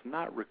has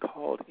not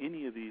recalled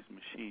any of these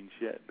machines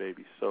yet,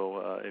 baby.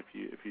 So if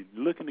you're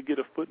looking to get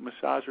a foot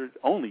massager,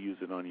 only use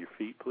it on your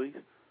feet, please.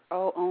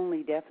 Oh,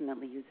 only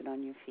definitely use it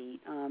on your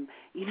feet.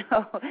 You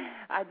know,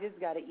 I just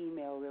got an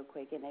email real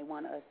quick, and they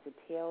want us to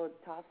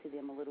talk to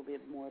them a little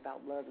bit more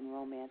about love and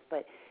romance.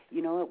 But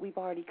you know what? We've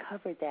already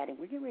covered that, and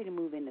we're getting ready to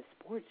move into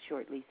sports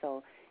shortly.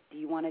 So do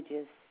you want to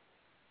just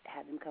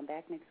have them come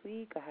back next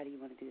week, or how do you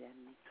want to do that,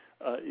 Mike?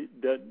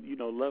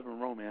 Love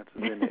and romance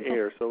is in the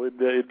air, so it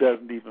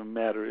doesn't even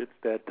matter. It's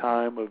that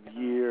time of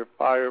year,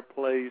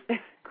 fireplace,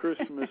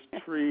 Christmas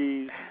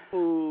trees,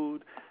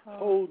 food,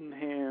 holding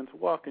hands,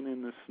 walking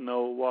in the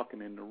snow,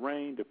 walking in the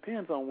rain.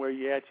 Depends on where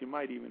you're at. You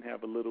might even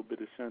have a little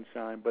bit of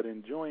sunshine, but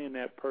enjoying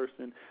that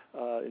person,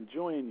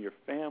 enjoying your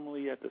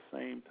family at the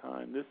same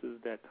time. This is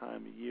that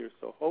time of year,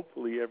 so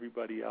hopefully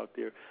everybody out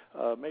there,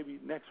 maybe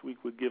next week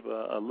we'll give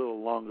a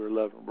little longer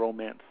love and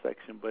romance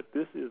section, but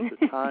this is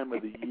the time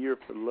of the year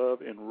for love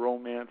and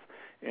romance,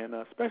 and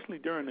especially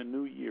during the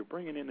new year.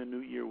 Bringing in the new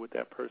year with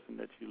that person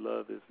that you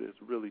love is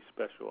really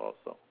special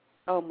also.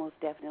 Oh, most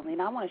definitely.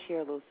 And I want to share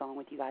a little song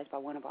with you guys by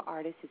one of our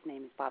artists. His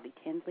name is Bobby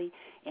Tinsley,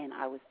 and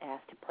I was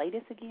asked to play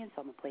this again,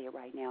 so I'm going to play it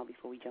right now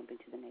before we jump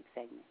into the next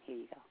segment. Here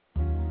you go.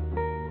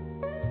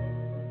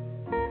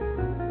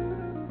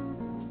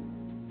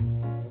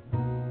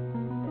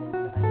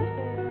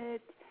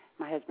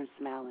 My husband's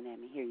smiling at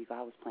me. Here you go.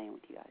 I was playing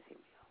with you guys. Here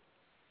we go.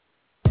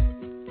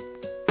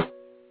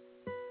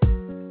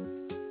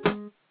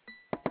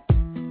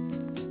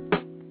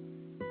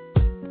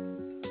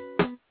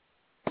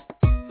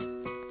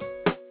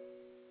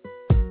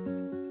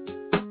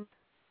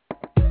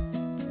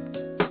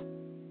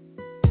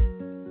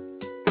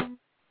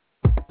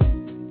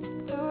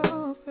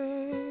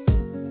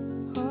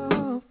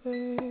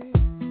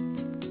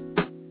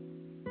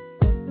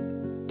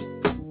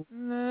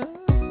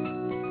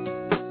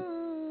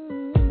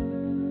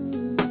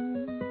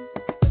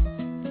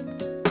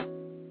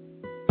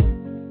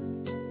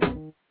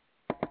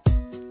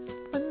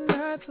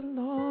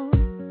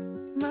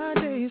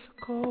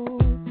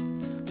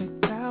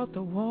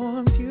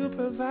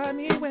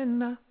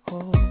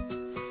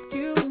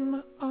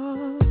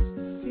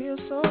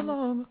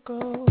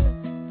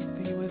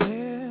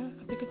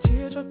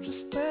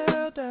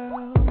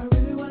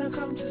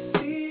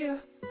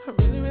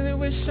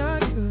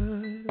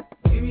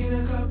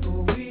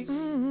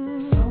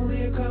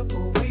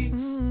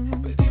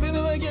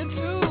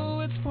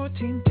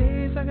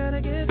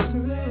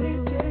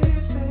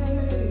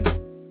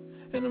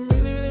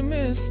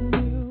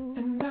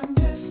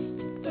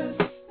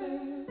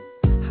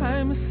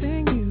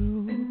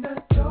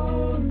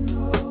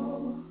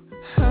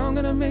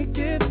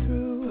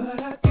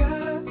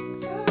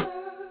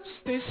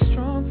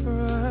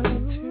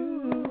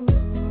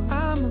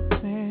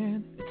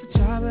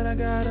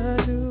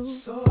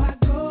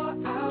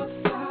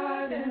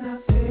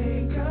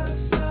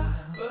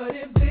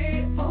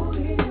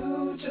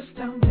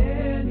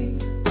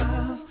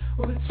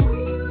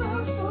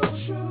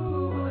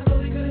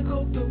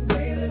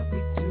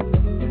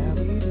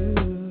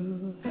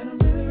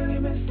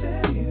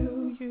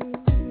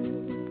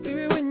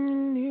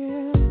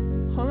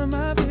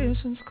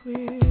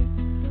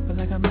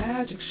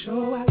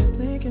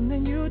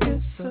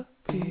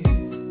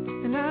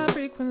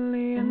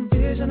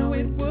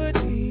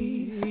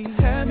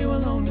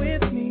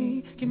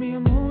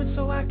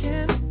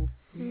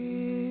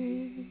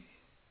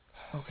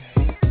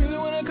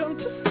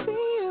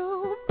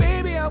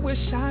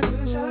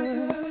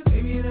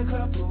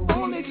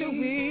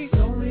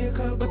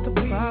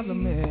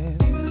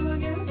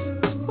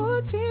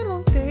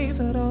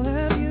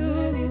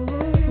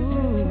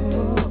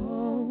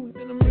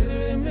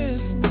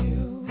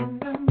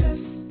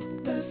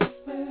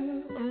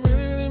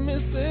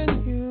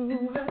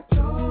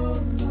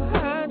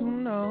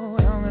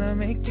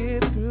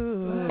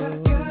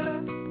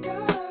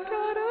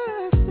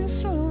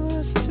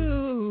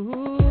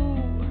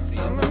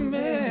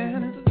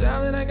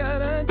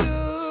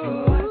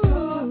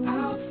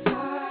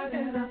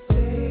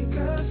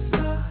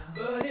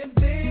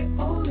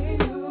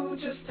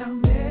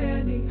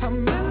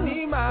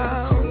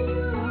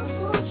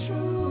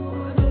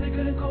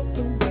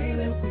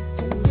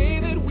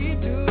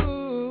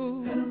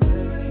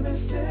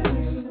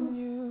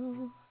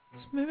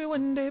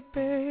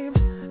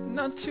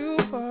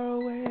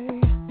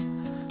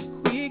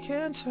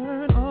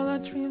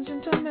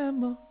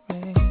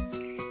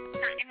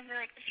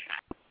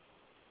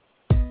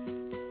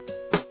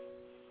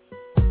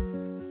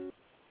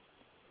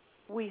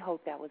 We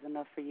hope that was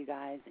enough for you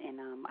guys, and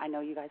I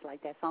know you guys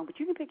like that song, but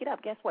you can pick it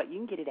up. Guess what? You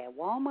can get it at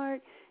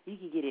Walmart. You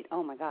can get it,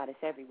 oh, my God, it's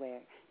everywhere.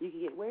 You can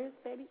get, where's,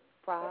 baby?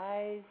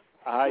 Fry's,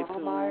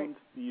 Walmart. iTunes.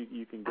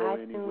 You can go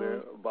iTunes.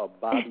 anywhere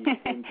about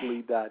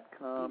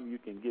BobbyTinsley.com. You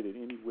can get it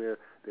anywhere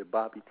that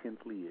Bobby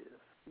Tinsley is.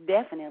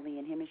 Definitely,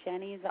 and him and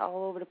Shani is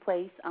all over the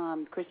place.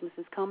 Christmas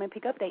is coming.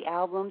 Pick up their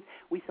albums.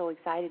 We're so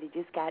excited. It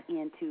just got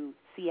into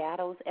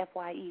Seattle's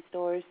FYE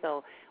stores,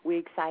 so we're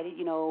excited.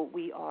 You know,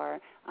 we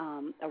are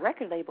a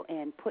record label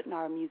and putting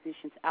our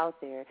musicians out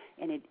there,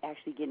 and it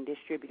actually getting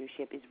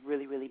distributorship is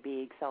really, really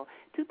big. So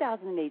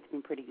 2008's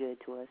been pretty good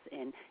to us,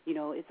 and, you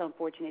know, it's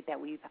unfortunate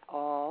that we've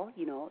all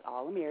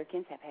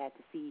Americans have had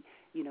to see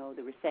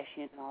the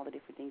recession and all the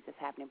different things that's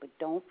happening. But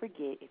don't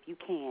forget, if you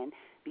can,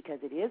 because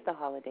it is the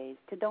holidays,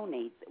 to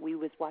donate. We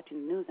was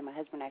watching the news, and my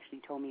husband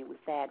actually told me it was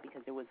sad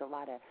because there was a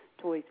lot of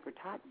Toys for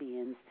Tot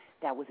bins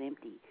that was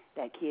empty,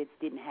 that kids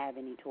didn't have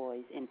any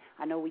toys. And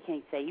I know we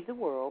can't save the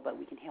world, but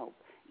we can help.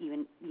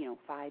 Even,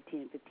 5,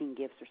 10, 15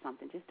 gifts or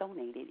something, just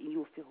donate it, and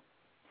you'll feel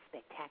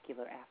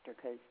spectacular after,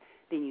 because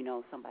then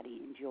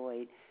somebody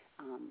enjoyed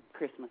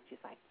Christmas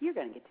just like you're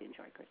going to get to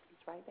enjoy Christmas,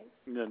 right, babe?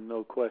 Yeah,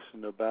 no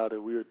question about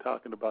it. We were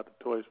talking about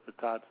the Toys for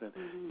Tots, and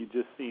you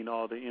just seen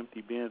all the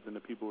empty bins, and the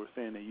people were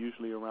saying that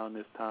usually around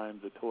this time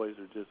the toys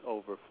are just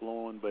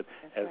overflowing, but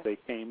as they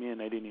came in,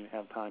 they didn't even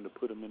have time to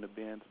put them in the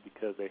bins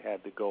because they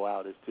had to go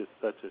out. It's just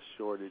such a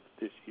shortage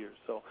this year.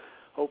 So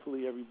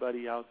hopefully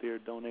everybody out there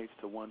donates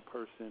to one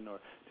person or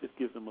just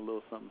gives them a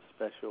little something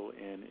special,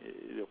 and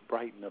it'll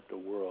brighten up the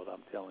world.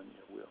 I'm telling you,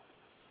 it will.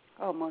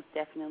 Oh, most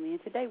definitely.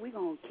 And today we're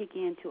going to kick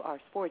into our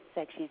sports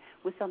section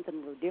with something a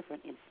little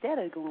different. Instead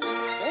of going with the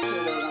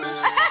regular one,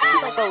 we're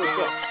going to go with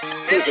this.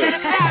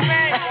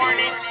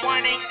 Warning.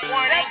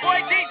 That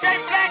boy DJ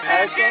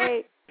Black.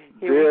 Okay.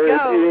 Here There we go.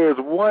 it is,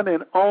 one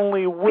and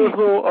only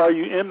Wizzle. Are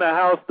you in the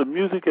house? The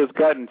music has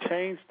gotten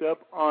changed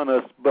up on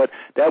us, but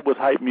that was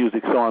hype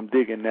music, so I'm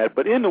digging that.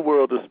 But in the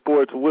world of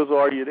sports, Wizzle,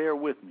 are you there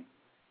with me?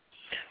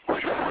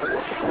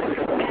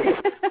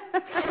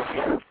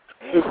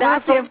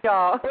 That's him,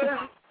 y'all.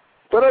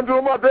 But I'm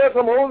doing my best.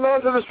 I'm holding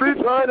on to the street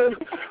sign, and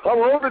I'm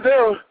holding it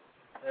down.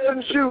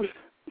 And shoot.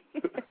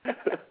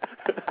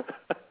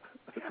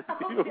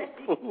 You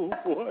fool,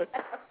 boy.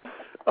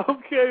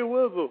 Okay,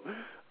 Wizzle.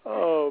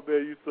 Oh,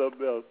 man, you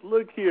something else.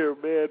 Look here,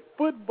 man.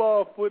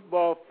 Football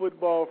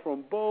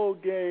from bowl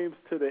games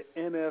to the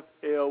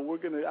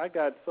NFL. I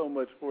got so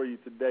much for you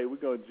today. We're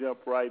going to jump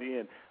right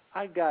in.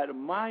 I got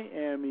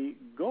Miami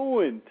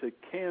going to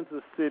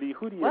Kansas City.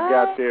 Who do you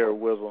got there,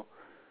 Wizzle?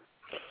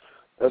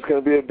 That's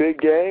going to be a big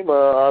game.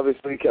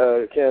 Obviously,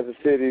 Kansas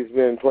City's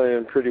been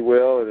playing pretty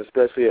well, and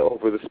especially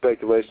over the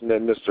speculation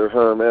that Mr.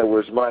 Herm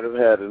Edwards might have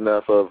had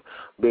enough of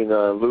being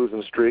on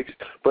losing streaks.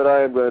 But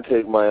I am going to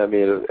take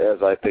Miami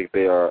as I think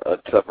they are a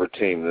tougher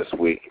team this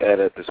week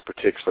and at this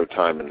particular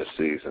time in the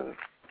season.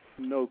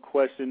 No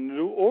question.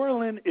 New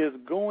Orleans is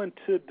going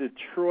to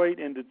Detroit,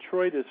 and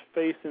Detroit is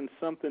facing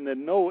something that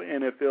no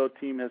NFL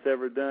team has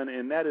ever done,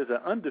 and that is an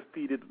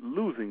undefeated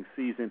losing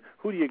season.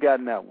 Who do you got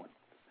in that one?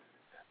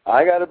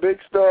 I got a big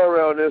star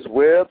around this.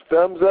 Webb,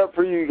 thumbs up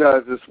for you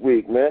guys this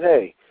week, man.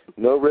 Hey,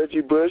 no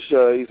Reggie Bush.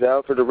 He's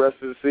out for the rest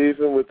of the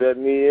season with that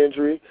knee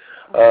injury.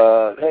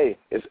 Hey,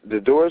 the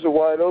doors are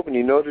wide open.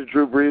 You know that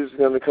Drew Brees is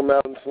going to come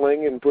out and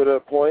sling and put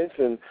up points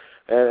and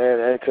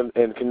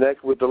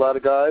connect with a lot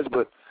of guys,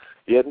 but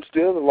yet and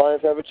still the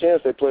Lions have a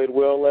chance. They played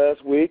well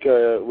last week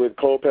with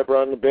Culpepper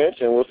on the bench,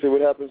 and we'll see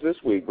what happens this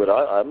week. But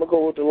I'm going to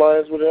go with the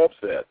Lions with an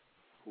upset.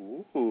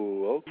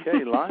 Ooh,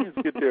 okay. Lions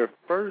get their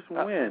first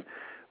win.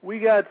 We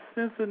got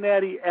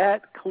Cincinnati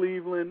at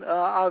Cleveland,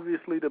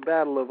 obviously the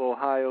Battle of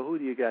Ohio. Who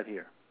do you got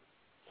here?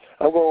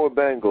 I'm going with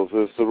Bengals.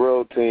 It's the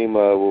road team.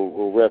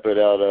 Will rep it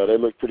out. They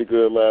looked pretty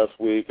good last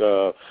week,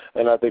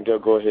 and I think they'll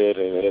go ahead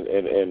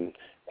and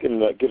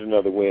get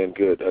another win,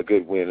 a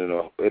good win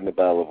in the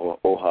Battle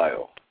of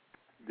Ohio.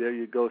 There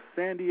you go.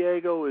 San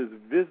Diego is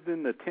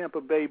visiting the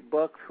Tampa Bay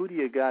Bucks. Who do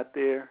you got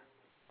there?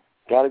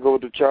 Got to go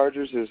with the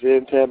Chargers. It's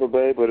in Tampa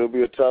Bay, but it'll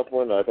be a tough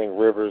one. I think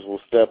Rivers will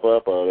step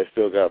up. They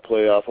still got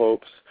playoff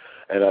hopes,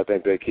 and I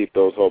think they keep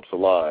those hopes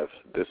alive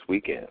this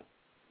weekend.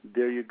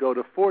 There you go.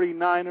 The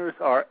 49ers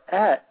are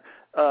at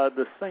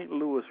the St.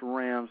 Louis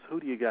Rams. Who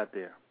do you got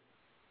there?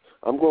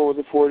 I'm going with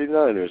the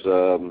 49ers.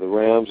 The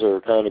Rams are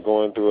kind of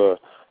going through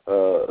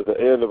the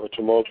end of a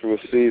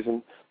tumultuous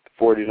season.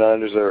 The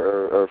 49ers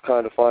are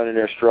kind of finding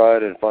their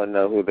stride and finding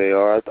out who they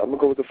are. I'm going to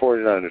go with the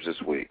 49ers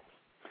this week.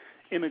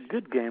 In a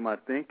good game, I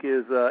think,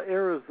 is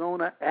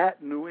Arizona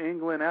at New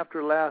England.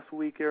 After last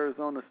week,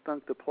 Arizona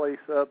stunk the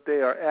place up.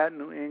 They are at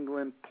New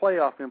England.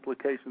 Playoff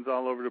implications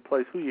all over the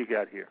place. Who you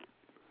got here?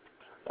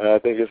 I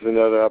think it's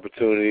another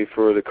opportunity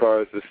for the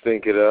Cards to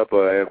stink it up.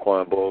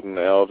 Anquan Bolden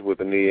out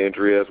with a knee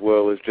injury, as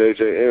well as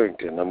J.J.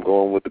 Arrington. I'm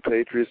going with the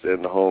Patriots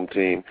and the home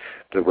team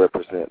to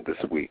represent this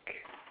week.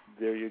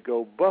 There you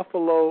go.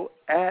 Buffalo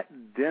at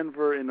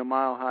Denver in the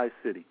Mile High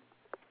City.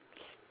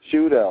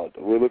 Shootout.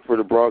 We look for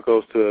the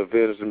Broncos to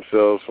avenge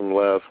themselves from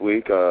last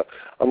week. I'm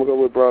going to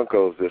go with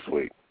Broncos this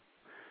week.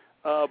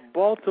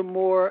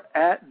 Baltimore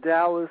at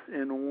Dallas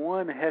in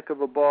one heck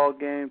of a ball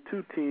game.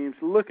 Two teams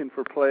looking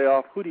for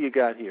playoff. Who do you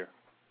got here?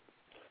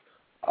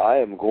 I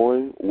am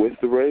going with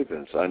the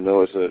Ravens. I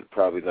know it's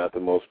probably not the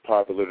most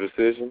popular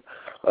decision,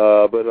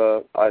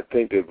 but I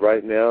think that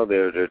right now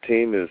their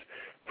team is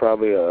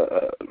probably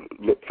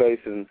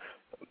facing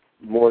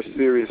more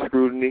serious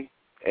scrutiny.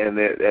 And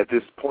at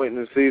this point in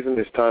the season,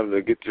 it's time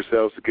to get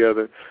yourselves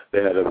together.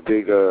 They had a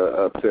big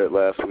upset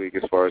last week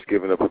as far as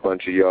giving up a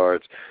bunch of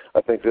yards.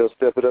 I think they'll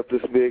step it up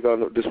this week on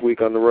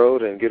the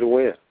road and get a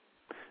win.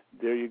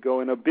 There you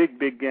go. In a big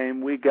game,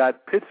 we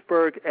got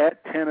Pittsburgh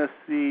at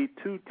Tennessee,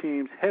 two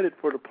teams headed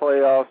for the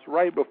playoffs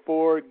right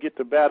before get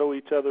to battle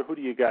each other. Who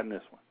do you got in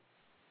this one?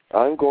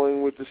 I'm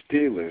going with the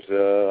Steelers.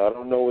 I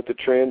don't know what the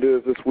trend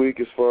is this week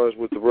as far as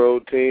with the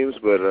road teams,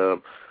 but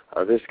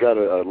I just got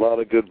a lot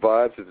of good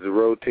vibes that the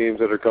road teams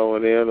that are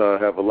going in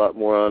have a lot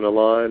more on the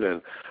line,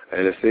 and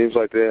it seems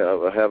like they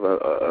have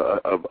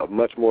a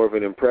much more of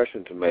an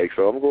impression to make.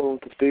 So I'm going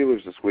with the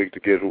Steelers this week to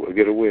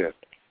get a win.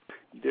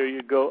 There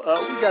you go.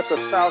 We got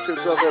the Falcons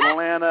of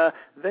Atlanta.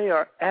 They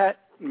are at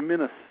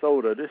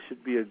Minnesota. This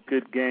should be a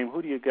good game.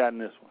 Who do you got in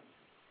this one?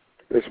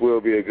 This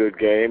will be a good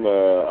game.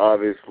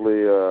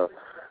 Obviously,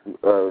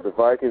 the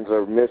Vikings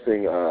are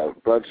missing a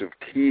bunch of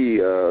key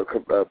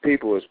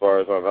people as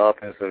far as on the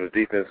offense and the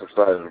defensive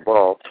side of the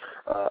ball.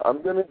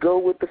 I'm going to go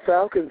with the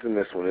Falcons in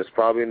this one. It's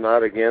probably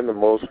not, again, the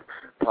most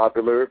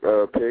popular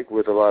pick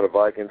with a lot of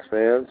Vikings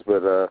fans,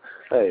 but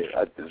hey,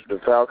 the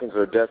Falcons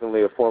are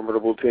definitely a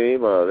formidable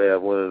team. They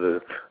have one of the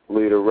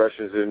leader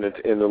rushers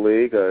in the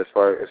league as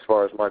far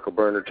as Michael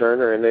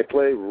Turner, and they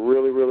play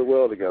really, really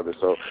well together.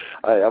 So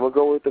I'm going to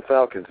go with the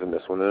Falcons in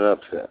this one, an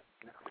upset.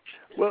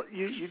 Well,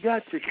 you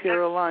got your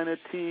Carolina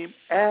team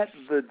at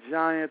the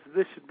Giants.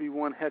 This should be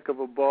one heck of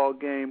a ball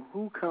game.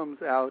 Who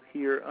comes out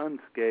here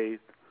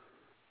unscathed?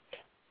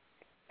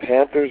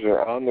 Panthers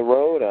are on the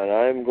road, and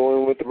I'm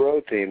going with the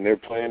road team. They're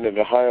playing at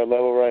a higher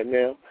level right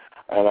now,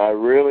 and I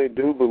really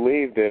do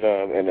believe that,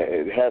 and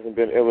it hasn't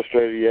been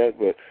illustrated yet,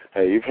 but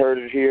hey, you've heard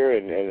it here,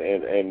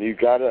 and you've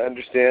got to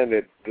understand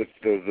that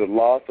the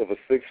loss of a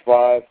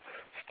 6'5"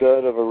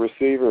 stud of a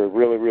receiver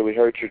really, really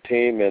hurts your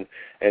team,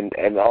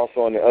 and also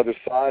on the other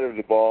side of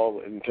the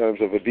ball, in terms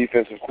of a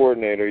defensive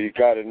coordinator, you've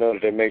got to know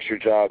that it makes your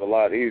job a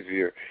lot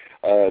easier.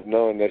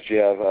 Knowing that you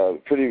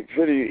have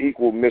pretty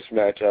equal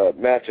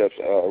matchups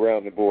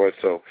around the board.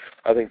 So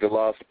I think the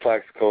loss of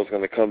Plaxico is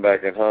going to come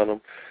back and haunt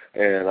them,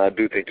 and I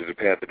do think that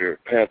the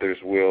Panthers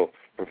will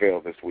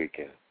prevail this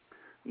weekend.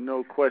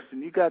 No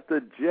question. You got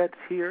the Jets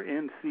here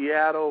in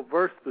Seattle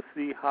versus the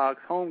Seahawks,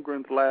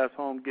 Holmgren's last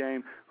home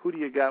game. Who do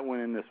you got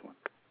winning this one?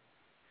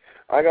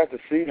 I got the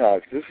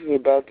Seahawks. This is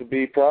about to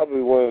be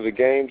probably one of the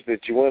games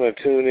that you want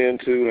to tune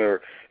into, or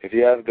if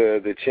you have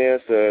the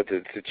chance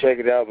to check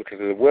it out, because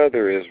the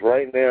weather is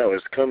right now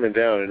is coming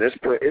down, and it's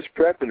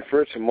prepping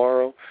for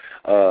tomorrow.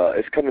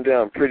 It's coming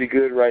down pretty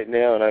good right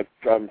now, and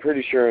I'm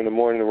pretty sure in the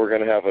morning we're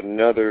going to have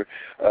another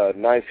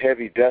nice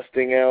heavy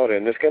dusting out,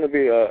 and it's going to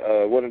be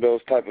one of those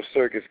type of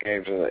circus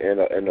games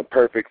in a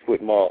perfect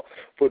football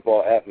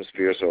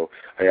atmosphere. So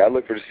hey, I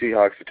look for the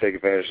Seahawks to take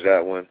advantage of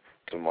that one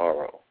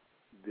tomorrow.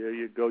 There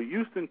you go.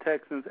 Houston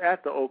Texans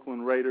at the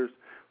Oakland Raiders.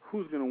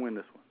 Who's going to win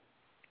this one?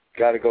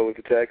 Got to go with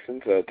the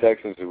Texans.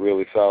 Texans are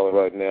really solid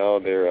right now.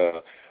 They're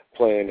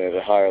playing at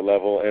a higher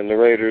level. And the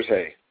Raiders,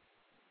 hey,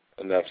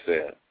 enough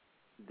said.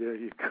 There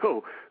you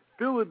go.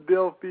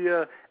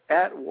 Philadelphia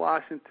at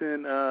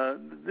Washington.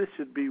 This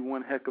should be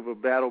one heck of a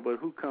battle, but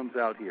who comes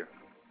out here?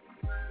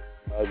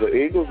 The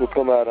Eagles will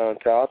come out on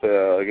top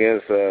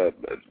against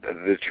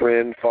the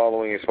trend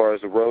following as far as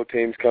the road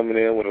teams coming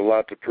in with a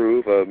lot to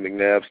prove.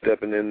 McNabb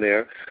stepping in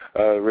there.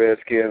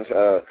 Redskins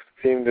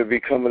seem to be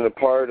coming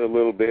apart a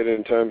little bit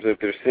in terms of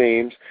their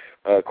seams.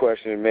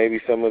 Questioning maybe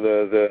some of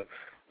the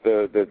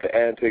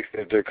antics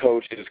that their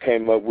coaches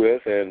came up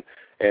with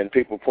and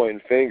people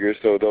pointing fingers.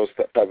 So those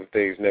type of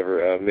things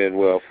never mean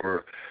well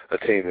for a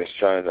team that's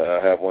trying to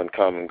have one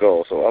common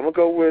goal. So I'm going to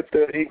go with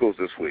the Eagles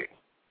this week.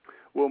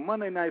 Well,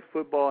 Monday Night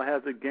Football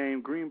has a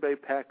game, Green Bay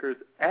Packers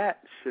at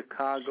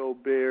Chicago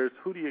Bears.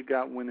 Who do you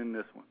got winning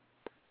this one?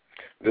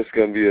 This is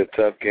going to be a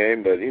tough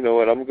game, but you know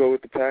what? I'm going to go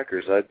with the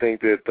Packers. I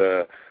think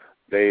that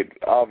they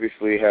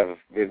obviously have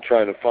been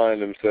trying to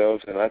find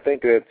themselves, and I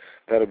think that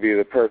that'll be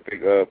the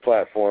perfect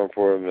platform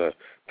for them to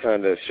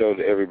kind of show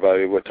to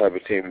everybody what type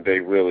of team they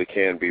really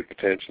can be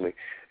potentially,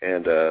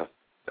 and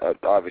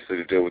obviously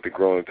to deal with the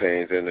growing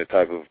pains and the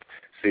type of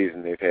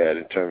season they've had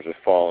in terms of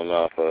falling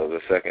off of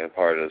the second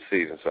part of the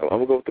season. So I'm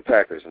going to go with the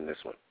Packers in this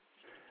one.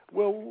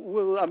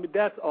 Well, I mean,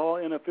 that's all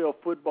NFL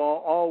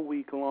football all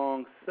week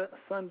long,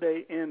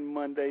 Sunday and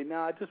Monday.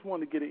 Now, I just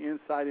want to get an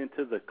insight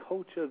into the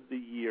Coach of the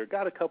Year.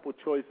 Got a couple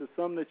choices,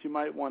 some that you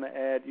might want to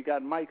add. You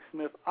got Mike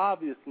Smith,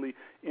 obviously,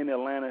 in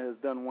Atlanta, has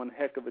done one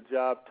heck of a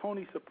job.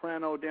 Tony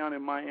Soprano down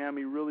in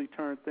Miami really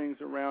turned things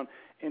around.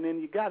 And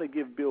then you got to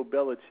give Bill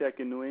Belichick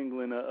in New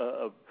England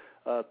a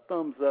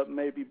thumbs up,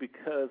 maybe,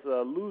 because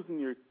losing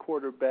your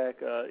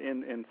quarterback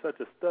in such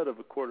a stud of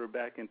a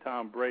quarterback in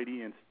Tom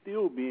Brady and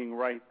still being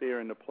right there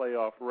in the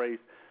playoff race.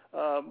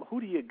 Who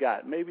do you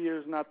got? Maybe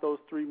there's not those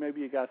three.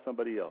 Maybe you got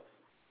somebody else.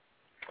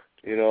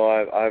 You know,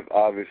 I've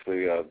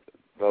obviously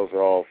those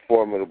are all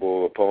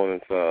formidable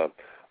opponents,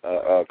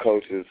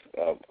 coaches,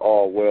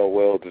 all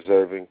well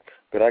deserving.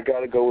 But I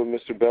got to go with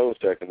Mr.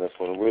 Belichick in this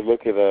one. We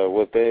look at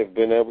what they have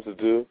been able to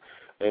do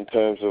in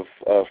terms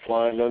of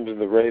flying under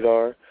the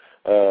radar.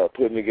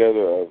 Putting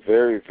together a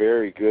very,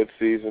 very good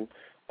season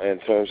in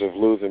terms of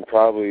losing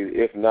probably,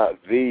 if not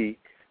the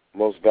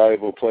most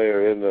valuable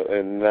player in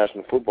the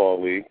National Football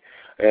League.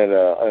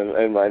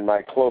 And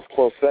my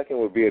close second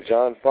would be a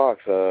John Fox,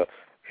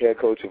 head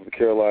coach of the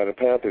Carolina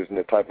Panthers, and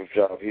the type of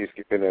job he's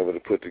been able to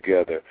put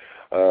together.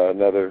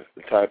 Another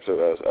types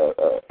of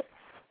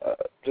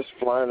just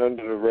flying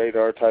under the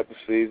radar type of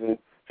season.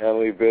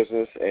 handle your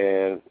business,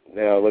 and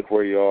now look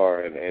where you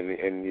are,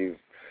 and you've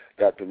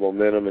got the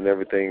momentum and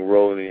everything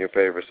rolling in your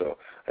favor. So,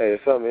 hey,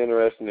 it's something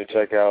interesting to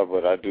check out,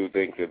 but I do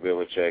think that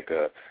Belichick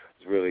is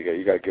really good.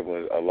 You got to give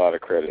him a lot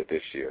of credit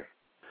this year.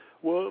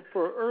 Well,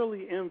 for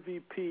early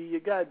MVP, you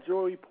got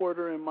Joey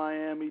Porter in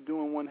Miami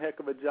doing one heck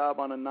of a job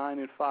on a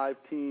 9-5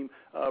 team.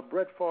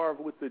 Brett Favre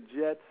with the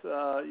Jets,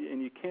 and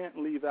you can't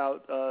leave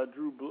out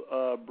Drew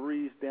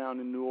Brees down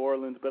in New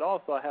Orleans. But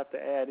also, I have to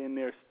add in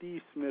there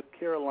Steve Smith,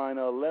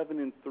 Carolina,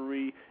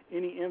 11-3.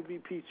 Any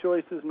MVP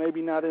choices?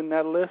 Maybe not in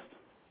that list.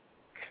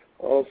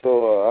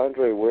 Also,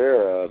 Andre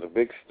Ware, the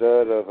big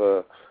stud of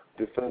a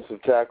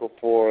defensive tackle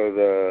for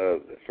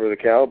the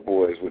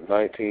Cowboys with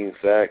 19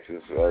 sacks,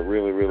 is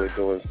really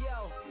doing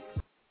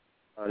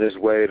on his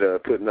way to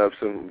putting up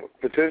some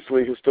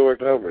potentially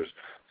historic numbers.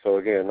 So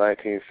again,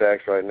 19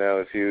 sacks right now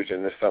is huge,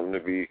 and it's something to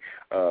be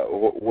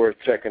worth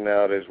checking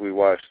out as we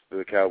watch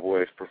the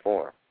Cowboys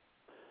perform.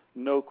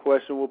 No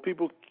question. Well,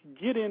 people,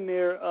 get in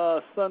there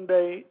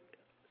Sunday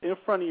in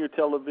front of your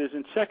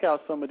television. Check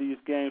out some of these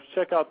games.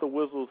 Check out the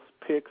Wizzle's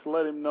picks.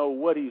 Let him know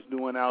what he's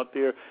doing out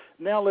there.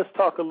 Now let's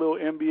talk a little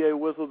NBA.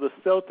 Wizzle, the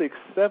Celtics,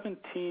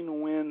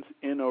 17 wins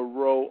in a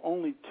row.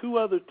 Only two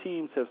other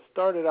teams have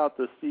started out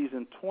the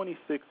season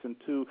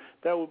 26-2.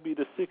 That would be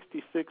the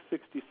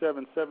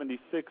 66-67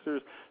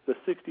 76ers, the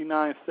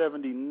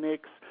 69-70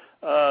 Knicks.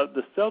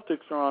 The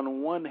Celtics are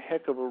on one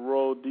heck of a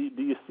roll. Do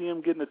you see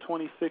them getting to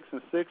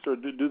 26-6, or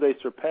do they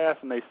surpass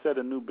and they set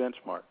a new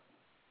benchmark?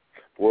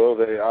 Well,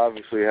 they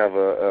obviously have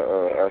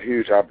a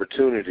huge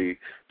opportunity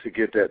to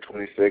get that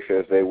 26,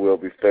 as they will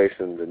be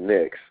facing the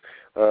Knicks.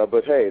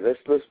 But hey,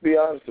 let's be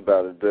honest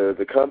about it.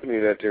 The company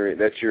that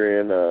you're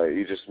in,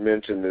 you just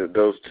mentioned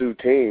those two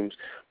teams.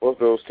 Both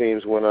those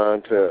teams went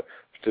on to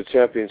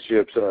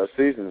championships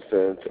seasons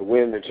to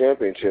win the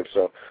championship.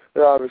 So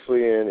they're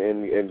obviously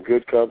in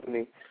good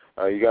company.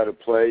 You got to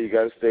play. You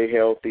got to stay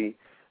healthy.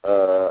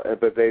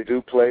 But they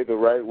do play the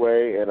right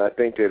way, and I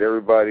think that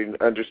everybody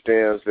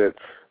understands that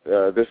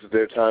this is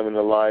their time in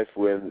their life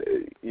when,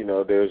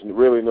 there's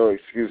really no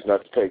excuse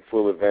not to take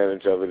full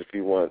advantage of it if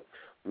you want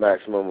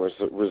maximum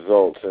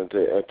results and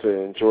to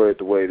enjoy it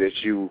the way that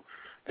you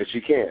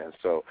can.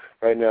 So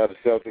right now the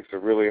Celtics are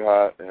really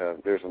hot.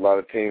 There's a lot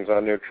of teams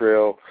on their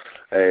trail,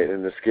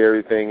 and the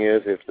scary thing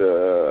is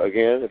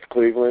if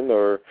Cleveland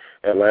or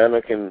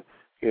Atlanta can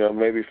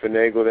maybe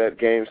finagle that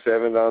Game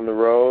 7 on the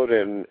road,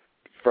 and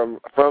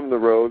from the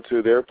road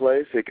to their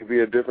place, it could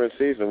be a different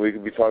season. We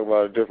could be talking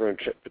about a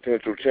different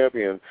potential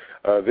champion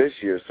this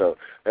year. So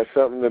that's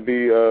something to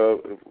be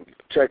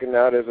checking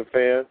out as a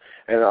fan.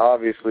 And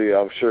obviously,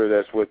 I'm sure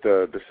that's what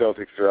the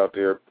Celtics are out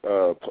there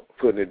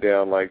putting it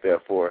down like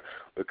that for,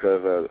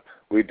 because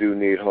we do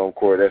need home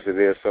court, as it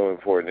is so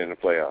important in the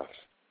playoffs.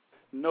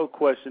 No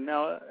question.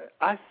 Now,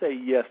 I say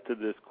yes to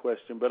this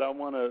question, but I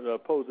want to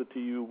pose it to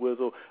you,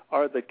 Wizzle.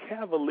 Are the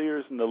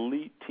Cavaliers an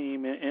elite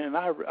team? And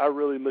I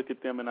really look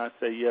at them and I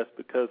say yes,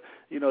 because,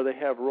 they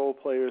have role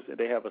players, and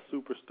they have a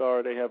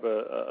superstar, they have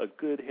a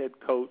good head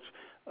coach,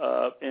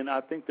 and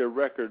I think their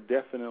record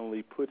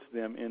definitely puts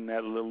them in that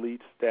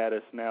elite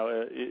status. Now,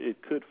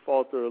 it could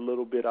falter a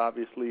little bit,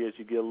 obviously, as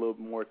you get a little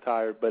more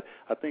tired, but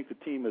I think the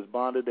team is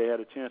bonded. They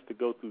had a chance to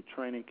go through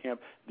training camp.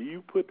 Do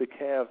you put the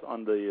Cavs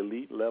on the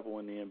elite level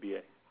in the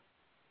NBA?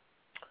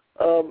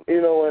 And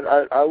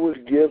I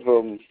would give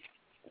them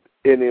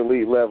an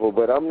elite level,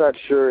 but I'm not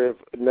sure if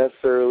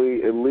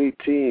necessarily elite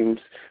teams,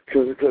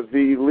 because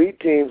the elite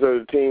teams are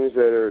the teams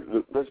that are,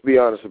 let's be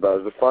honest about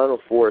it, the Final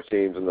Four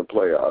teams in the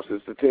playoffs.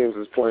 It's the teams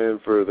that's playing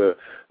for the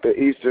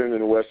Eastern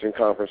and Western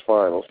Conference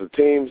Finals. The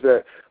teams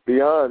that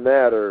beyond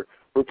that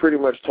we're pretty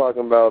much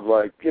talking about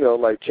like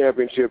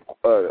championship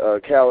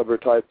caliber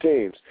type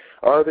teams.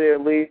 Are they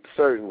elite?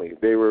 Certainly.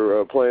 They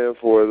were playing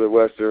for the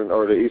Western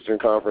or the Eastern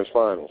Conference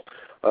Finals.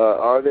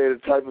 Are they the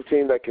type of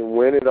team that can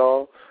win it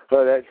all?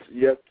 That's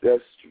yet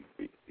to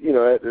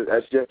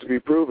be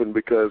proven,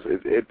 because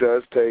it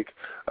does take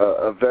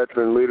a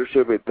veteran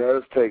leadership. It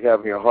does take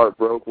having your heart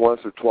broke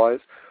once or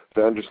twice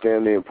to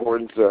understand the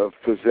importance of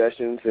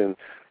possessions and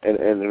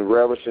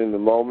relishing the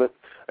moment.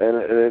 And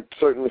it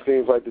certainly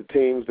seems like the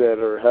teams that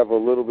have a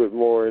little bit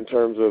more in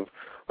terms of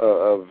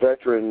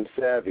veteran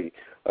savvy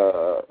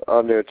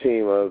on their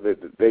team,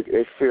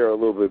 they fare a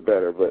little bit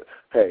better. But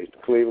hey,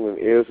 Cleveland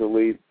is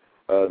elite.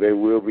 They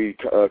will be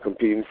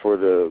competing for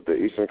the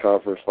Eastern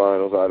Conference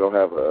Finals. I don't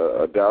have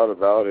a doubt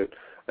about it,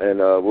 and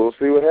we'll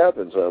see what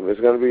happens. It's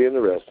going to be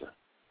interesting.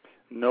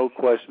 No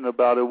question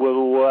about it,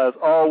 Wizzle. Well, as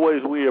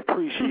always, we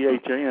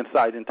appreciate your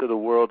insight into the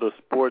world of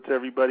sports.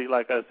 Everybody,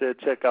 like I said,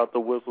 check out the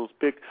Wizzle's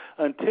pick.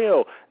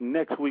 Until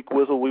next week,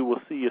 Wizzle, we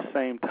will see you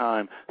same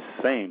time,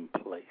 same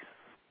place.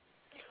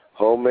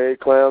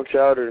 Homemade clam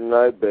chowder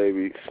tonight,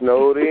 baby.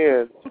 Snowed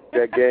in.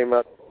 That game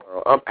out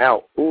tomorrow. I'm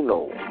out.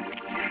 Uno.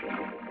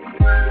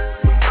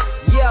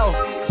 Yo,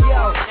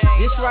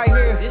 this right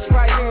here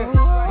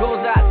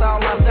goes out to all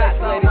my sex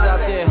ladies out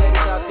there.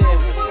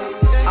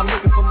 I'm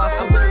looking for my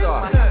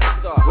superstar.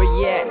 Where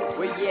you at?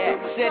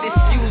 Said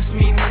excuse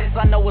me, miss,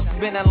 I know it's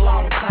been a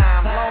long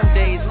time. Long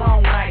days,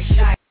 long nights.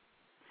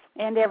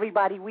 And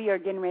everybody, we are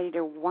getting ready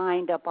to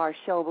wind up our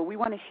show, but we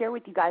want to share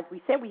with you guys,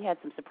 we said we had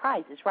some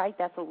surprises, right?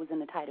 That's what was in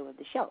the title of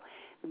the show.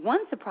 One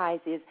surprise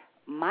is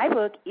my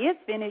book is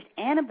finished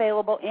and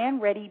available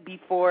and ready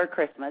before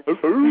Christmas.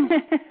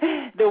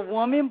 The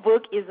Woman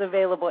book is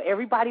available.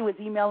 Everybody was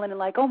emailing and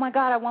like, oh, my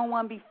God, I want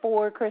one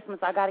before Christmas.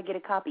 I got to get a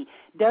copy.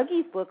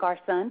 Dougie's book, our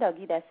son,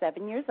 Dougie, that's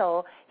 7 years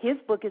old, his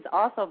book is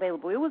also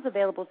available. It was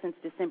available since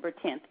December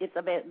 10th.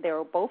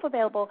 They're both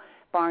available,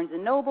 Barnes &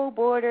 Noble,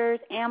 Borders,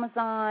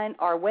 Amazon,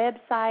 our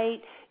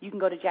website. You can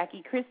go to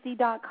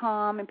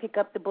JackieChristie.com and pick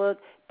up the book.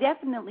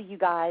 Definitely, you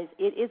guys,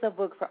 it is a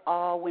book for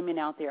all women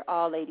out there,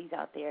 all ladies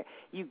out there.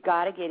 You've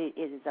got to get it.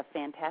 It is a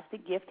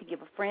fantastic gift to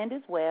give a friend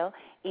as well.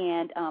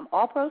 And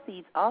all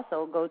proceeds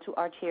also go to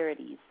our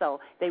charities. So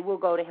they will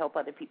go to help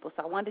other people.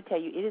 So I wanted to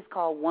tell you, it is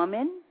called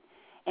Woman,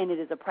 and it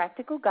is a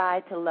practical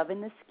guide to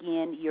loving the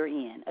skin you're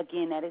in.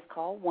 Again, that is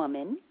called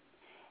Woman.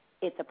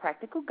 It's a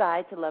practical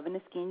guide to loving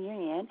the skin you're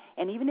in.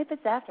 And even if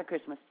it's after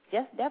Christmas,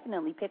 just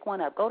definitely pick one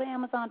up. Go to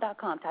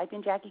Amazon.com, type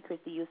in Jackie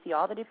Christie. You'll see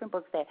all the different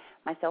books that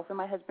myself and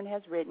my husband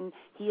has written.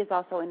 He is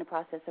also in the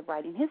process of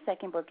writing his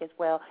second book as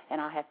well. And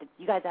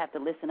you guys have to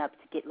listen up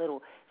to get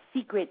little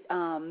secret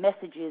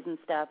messages and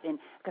stuff, and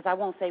because I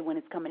won't say when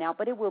it's coming out,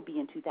 but it will be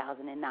in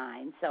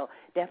 2009. So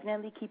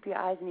definitely keep your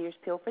eyes and ears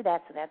peeled for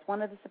that. So that's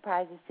one of the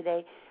surprises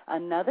today.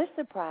 Another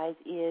surprise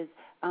is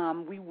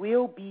we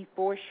will be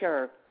for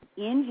sure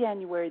in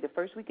January, the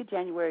first week of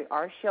January,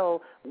 our show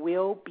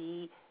will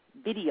be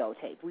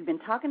videotaped. We've been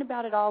talking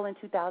about it all in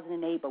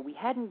 2008, but we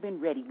hadn't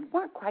been ready. We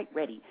weren't quite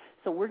ready.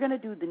 So we're going to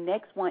do the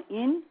next one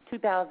in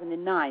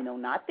 2009. No,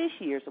 not this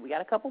year. So we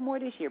got a couple more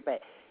this year, but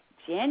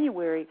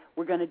January,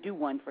 we're going to do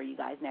one for you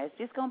guys. Now, it's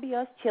just going to be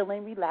us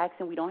chilling,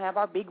 relaxing. We don't have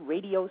our big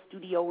radio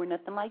studio or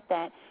nothing like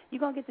that. You're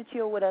going to get to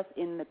chill with us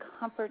in the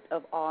comfort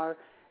of our,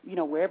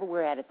 wherever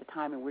we're at the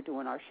time and we're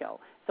doing our show.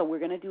 So we're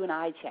going to do an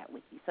iChat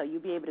with you. So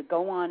you'll be able to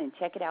go on and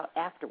check it out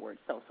afterwards.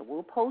 So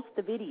we'll post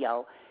the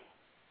video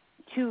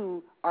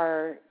to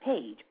our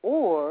page,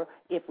 or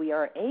if we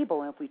are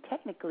able and if we're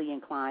technically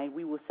inclined,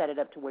 we will set it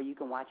up to where you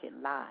can watch it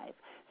live.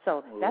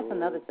 So that's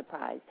another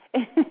surprise.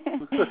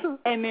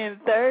 And then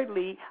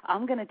thirdly,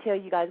 I'm going to tell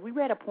you guys, we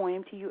read a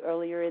poem to you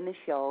earlier in the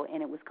show,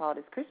 and it was called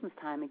It's Christmas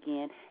Time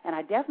Again, and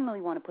I definitely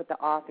want to put the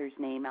author's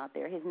name out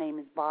there. His name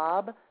is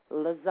Bob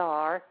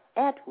Lazar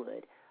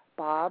Atwood.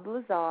 Bob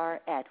Lazar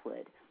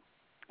Atwood.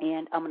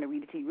 And I'm going to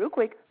read it to you real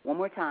quick one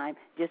more time,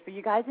 just for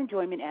you guys'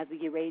 enjoyment as we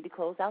get ready to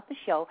close out the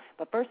show.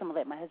 But first, I'm going to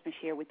let my husband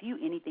share with you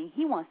anything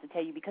he wants to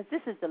tell you, because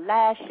this is the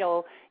last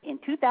show in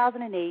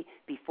 2008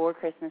 before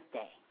Christmas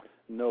Day.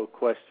 No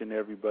question,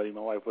 everybody. My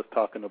wife was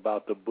talking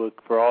about the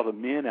book. For all the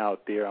men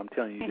out there, I'm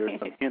telling you, there's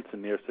some hints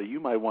in there, so you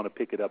might want to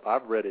pick it up.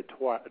 I've read it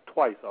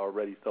twice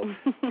already, so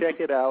check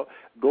it out.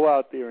 Go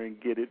out there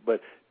and get it. But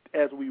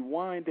as we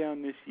wind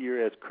down this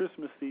year, as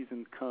Christmas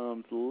season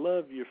comes,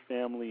 love your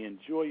family,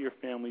 enjoy your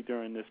family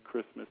during this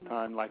Christmas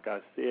time. Like I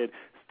said,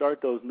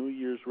 start those New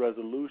Year's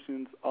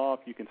resolutions off.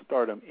 You can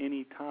start them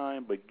any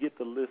time, but get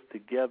the list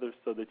together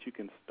so that you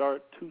can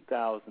start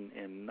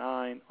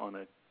 2009 on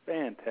a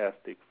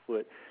fantastic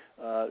foot.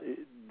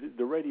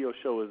 The radio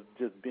show has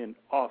just been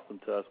awesome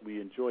to us.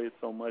 We enjoy it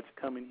so much,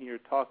 coming here,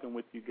 talking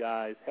with you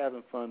guys,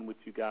 having fun with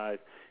you guys,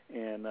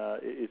 and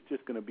it's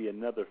just going to be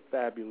another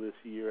fabulous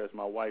year, as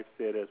my wife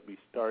said, as we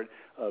start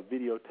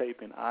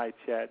videotaping,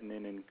 iChatting,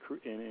 and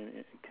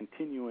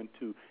continuing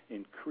to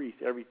increase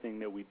everything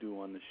that we do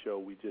on the show.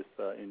 We just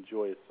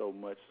enjoy it so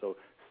much. So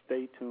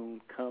stay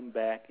tuned, come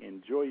back,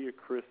 enjoy your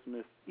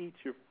Christmas, eat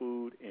your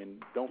food,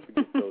 and don't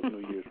forget those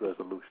New Year's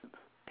resolutions.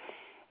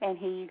 And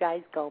here you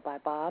guys go by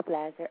Bob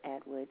Lazar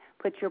Atwood.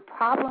 Put your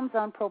problems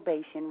on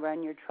probation.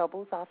 Run your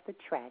troubles off the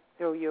track.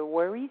 Throw your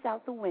worries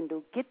out the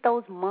window. Get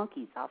those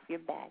monkeys off your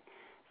back.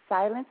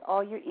 Silence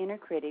all your inner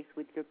critics.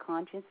 With your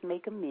conscience,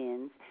 make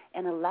amends.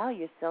 And allow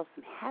yourself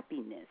some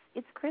happiness.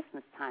 It's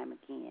Christmas time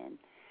again.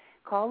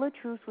 Call a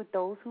truce with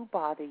those who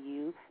bother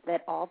you.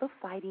 Let all the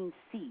fighting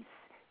cease.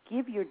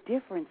 Give your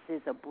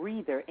differences a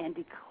breather and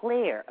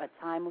declare a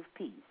time of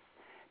peace.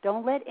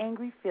 Don't let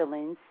angry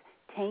feelings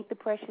taint the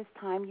precious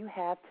time you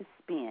have to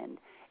spend,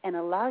 and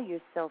allow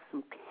yourself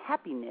some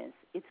happiness.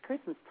 It's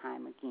Christmas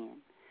time again.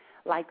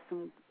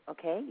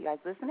 You guys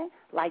listening?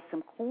 Like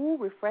some cool,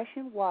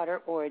 refreshing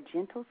water or a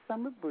gentle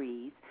summer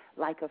breeze,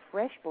 like a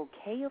fresh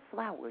bouquet of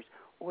flowers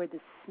or the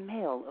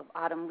smell of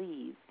autumn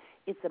leaves.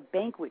 It's a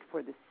banquet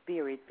for the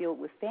spirit filled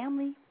with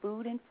family,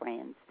 food, and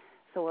friends.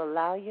 So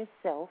allow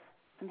yourself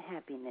some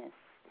happiness.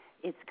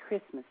 It's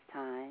Christmas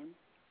time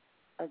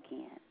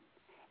again.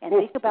 And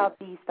think about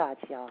these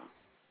thoughts, y'all.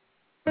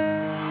 Thank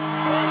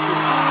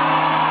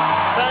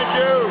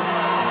you.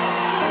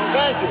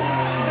 Thank you.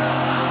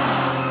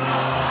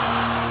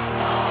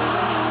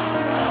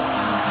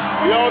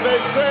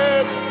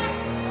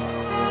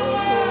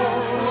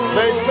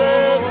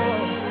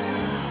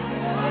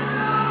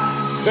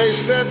 They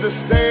said this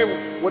day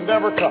would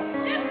never come.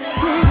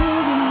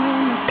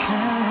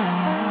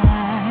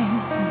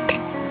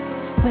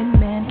 When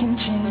man can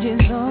change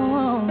his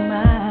own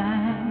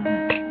mind,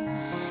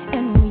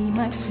 and we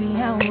might see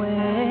our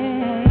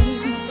way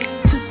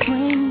to spring.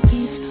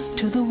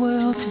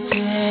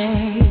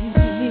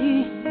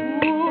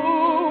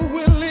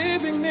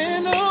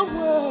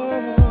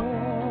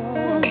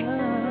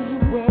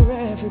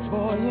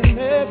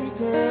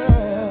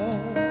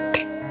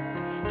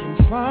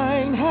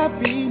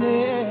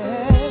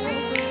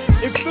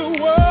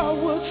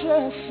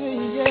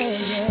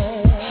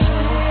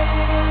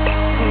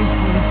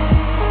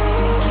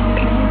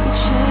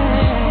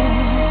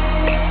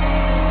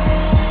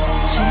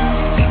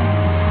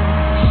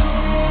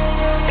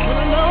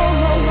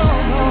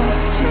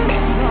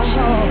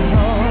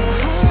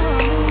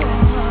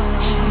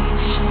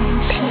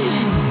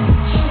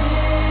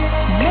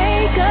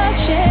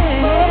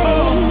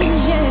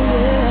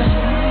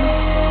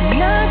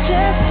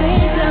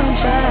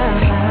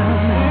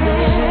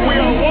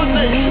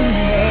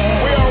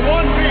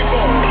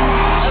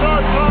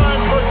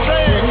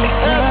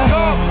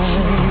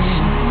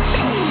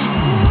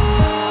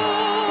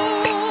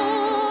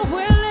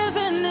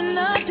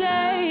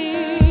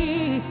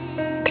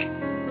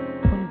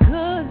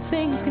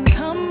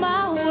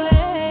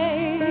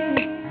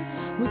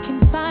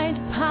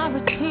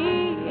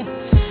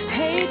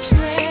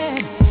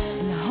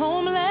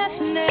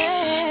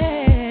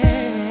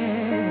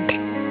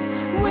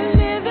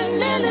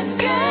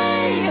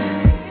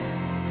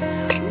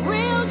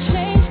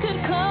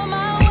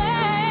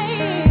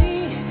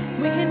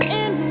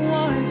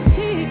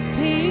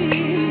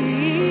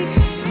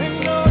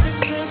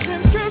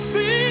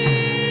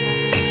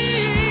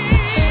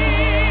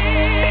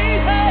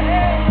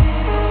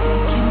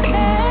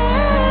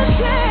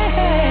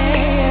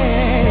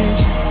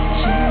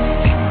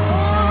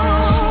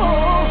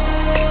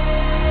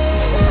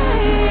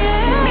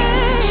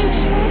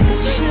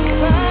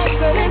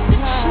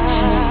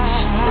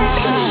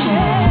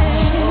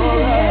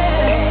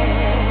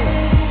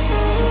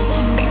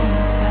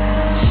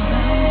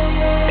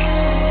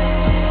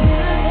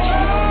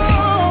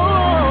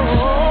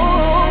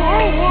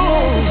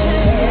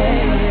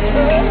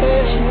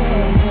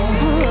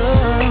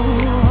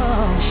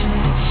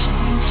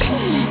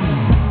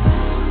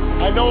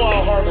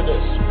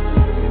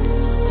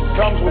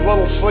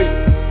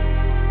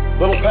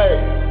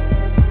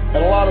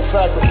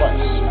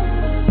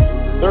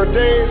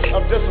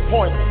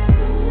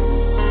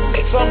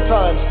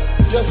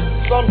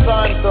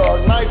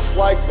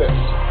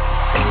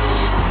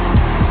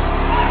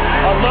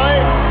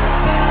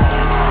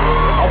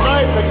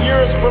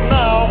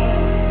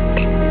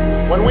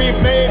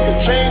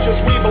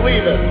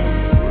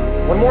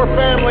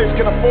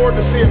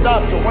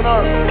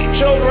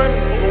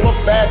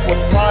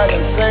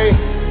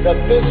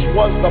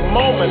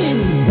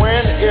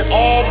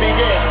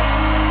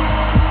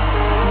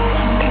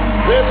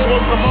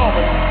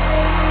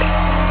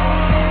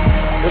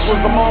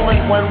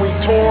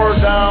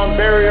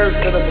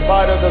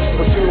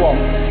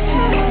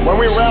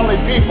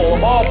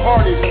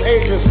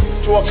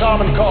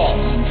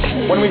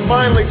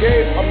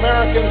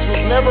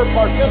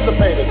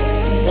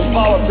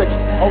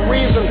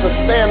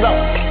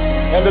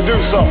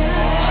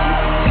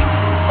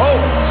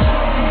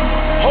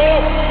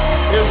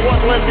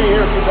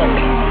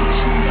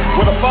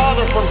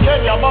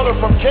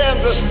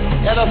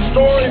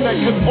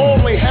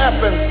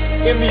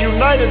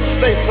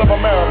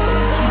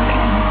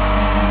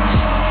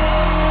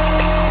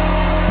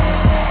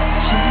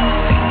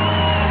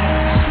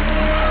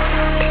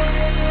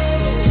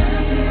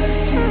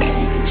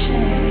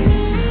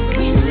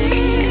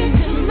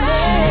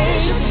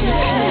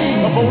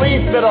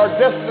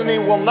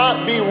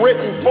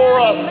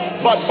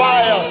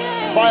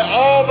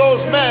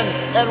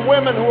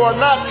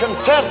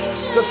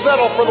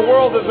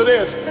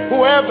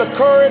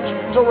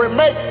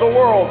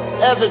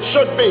 As it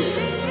should be.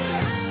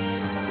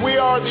 We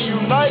are the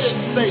United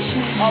States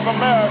of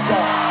America.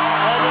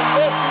 And in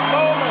this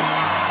moment,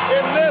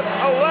 in this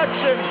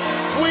election,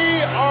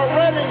 we are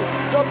ready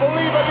to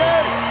believe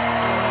again.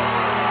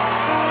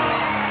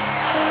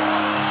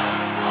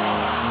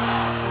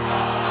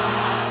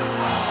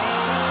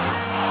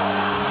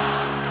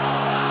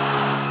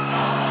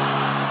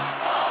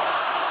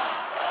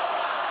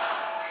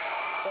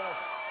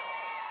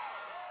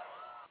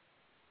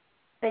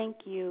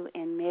 Thank you,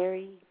 and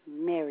Merry,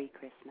 Merry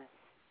Christmas.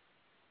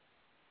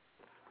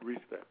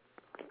 Respect.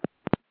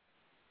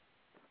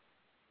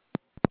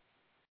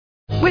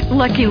 With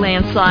Lucky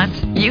Land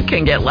Slots, you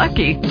can get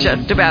lucky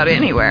just about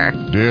anywhere.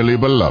 Dearly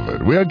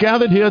beloved, we are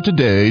gathered here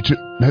today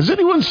to... Has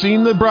anyone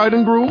seen the bride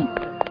and groom?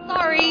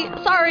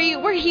 Sorry,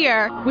 we're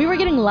here. We were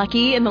getting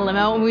lucky in the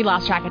limo and we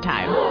lost track of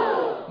time.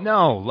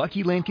 No,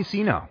 Lucky Land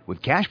Casino,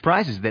 with cash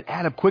prizes that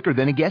add up quicker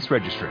than a guest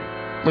registry.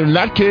 In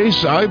that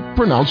case, I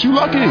pronounce you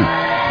lucky.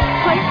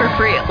 Play for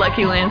free at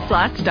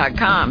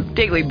LuckyLandSlots.com.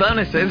 Daily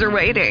bonuses are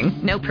waiting.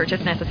 No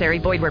purchase necessary.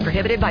 Void where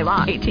prohibited by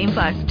law.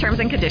 18+. Terms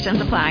and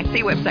conditions apply.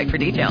 See website for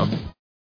details.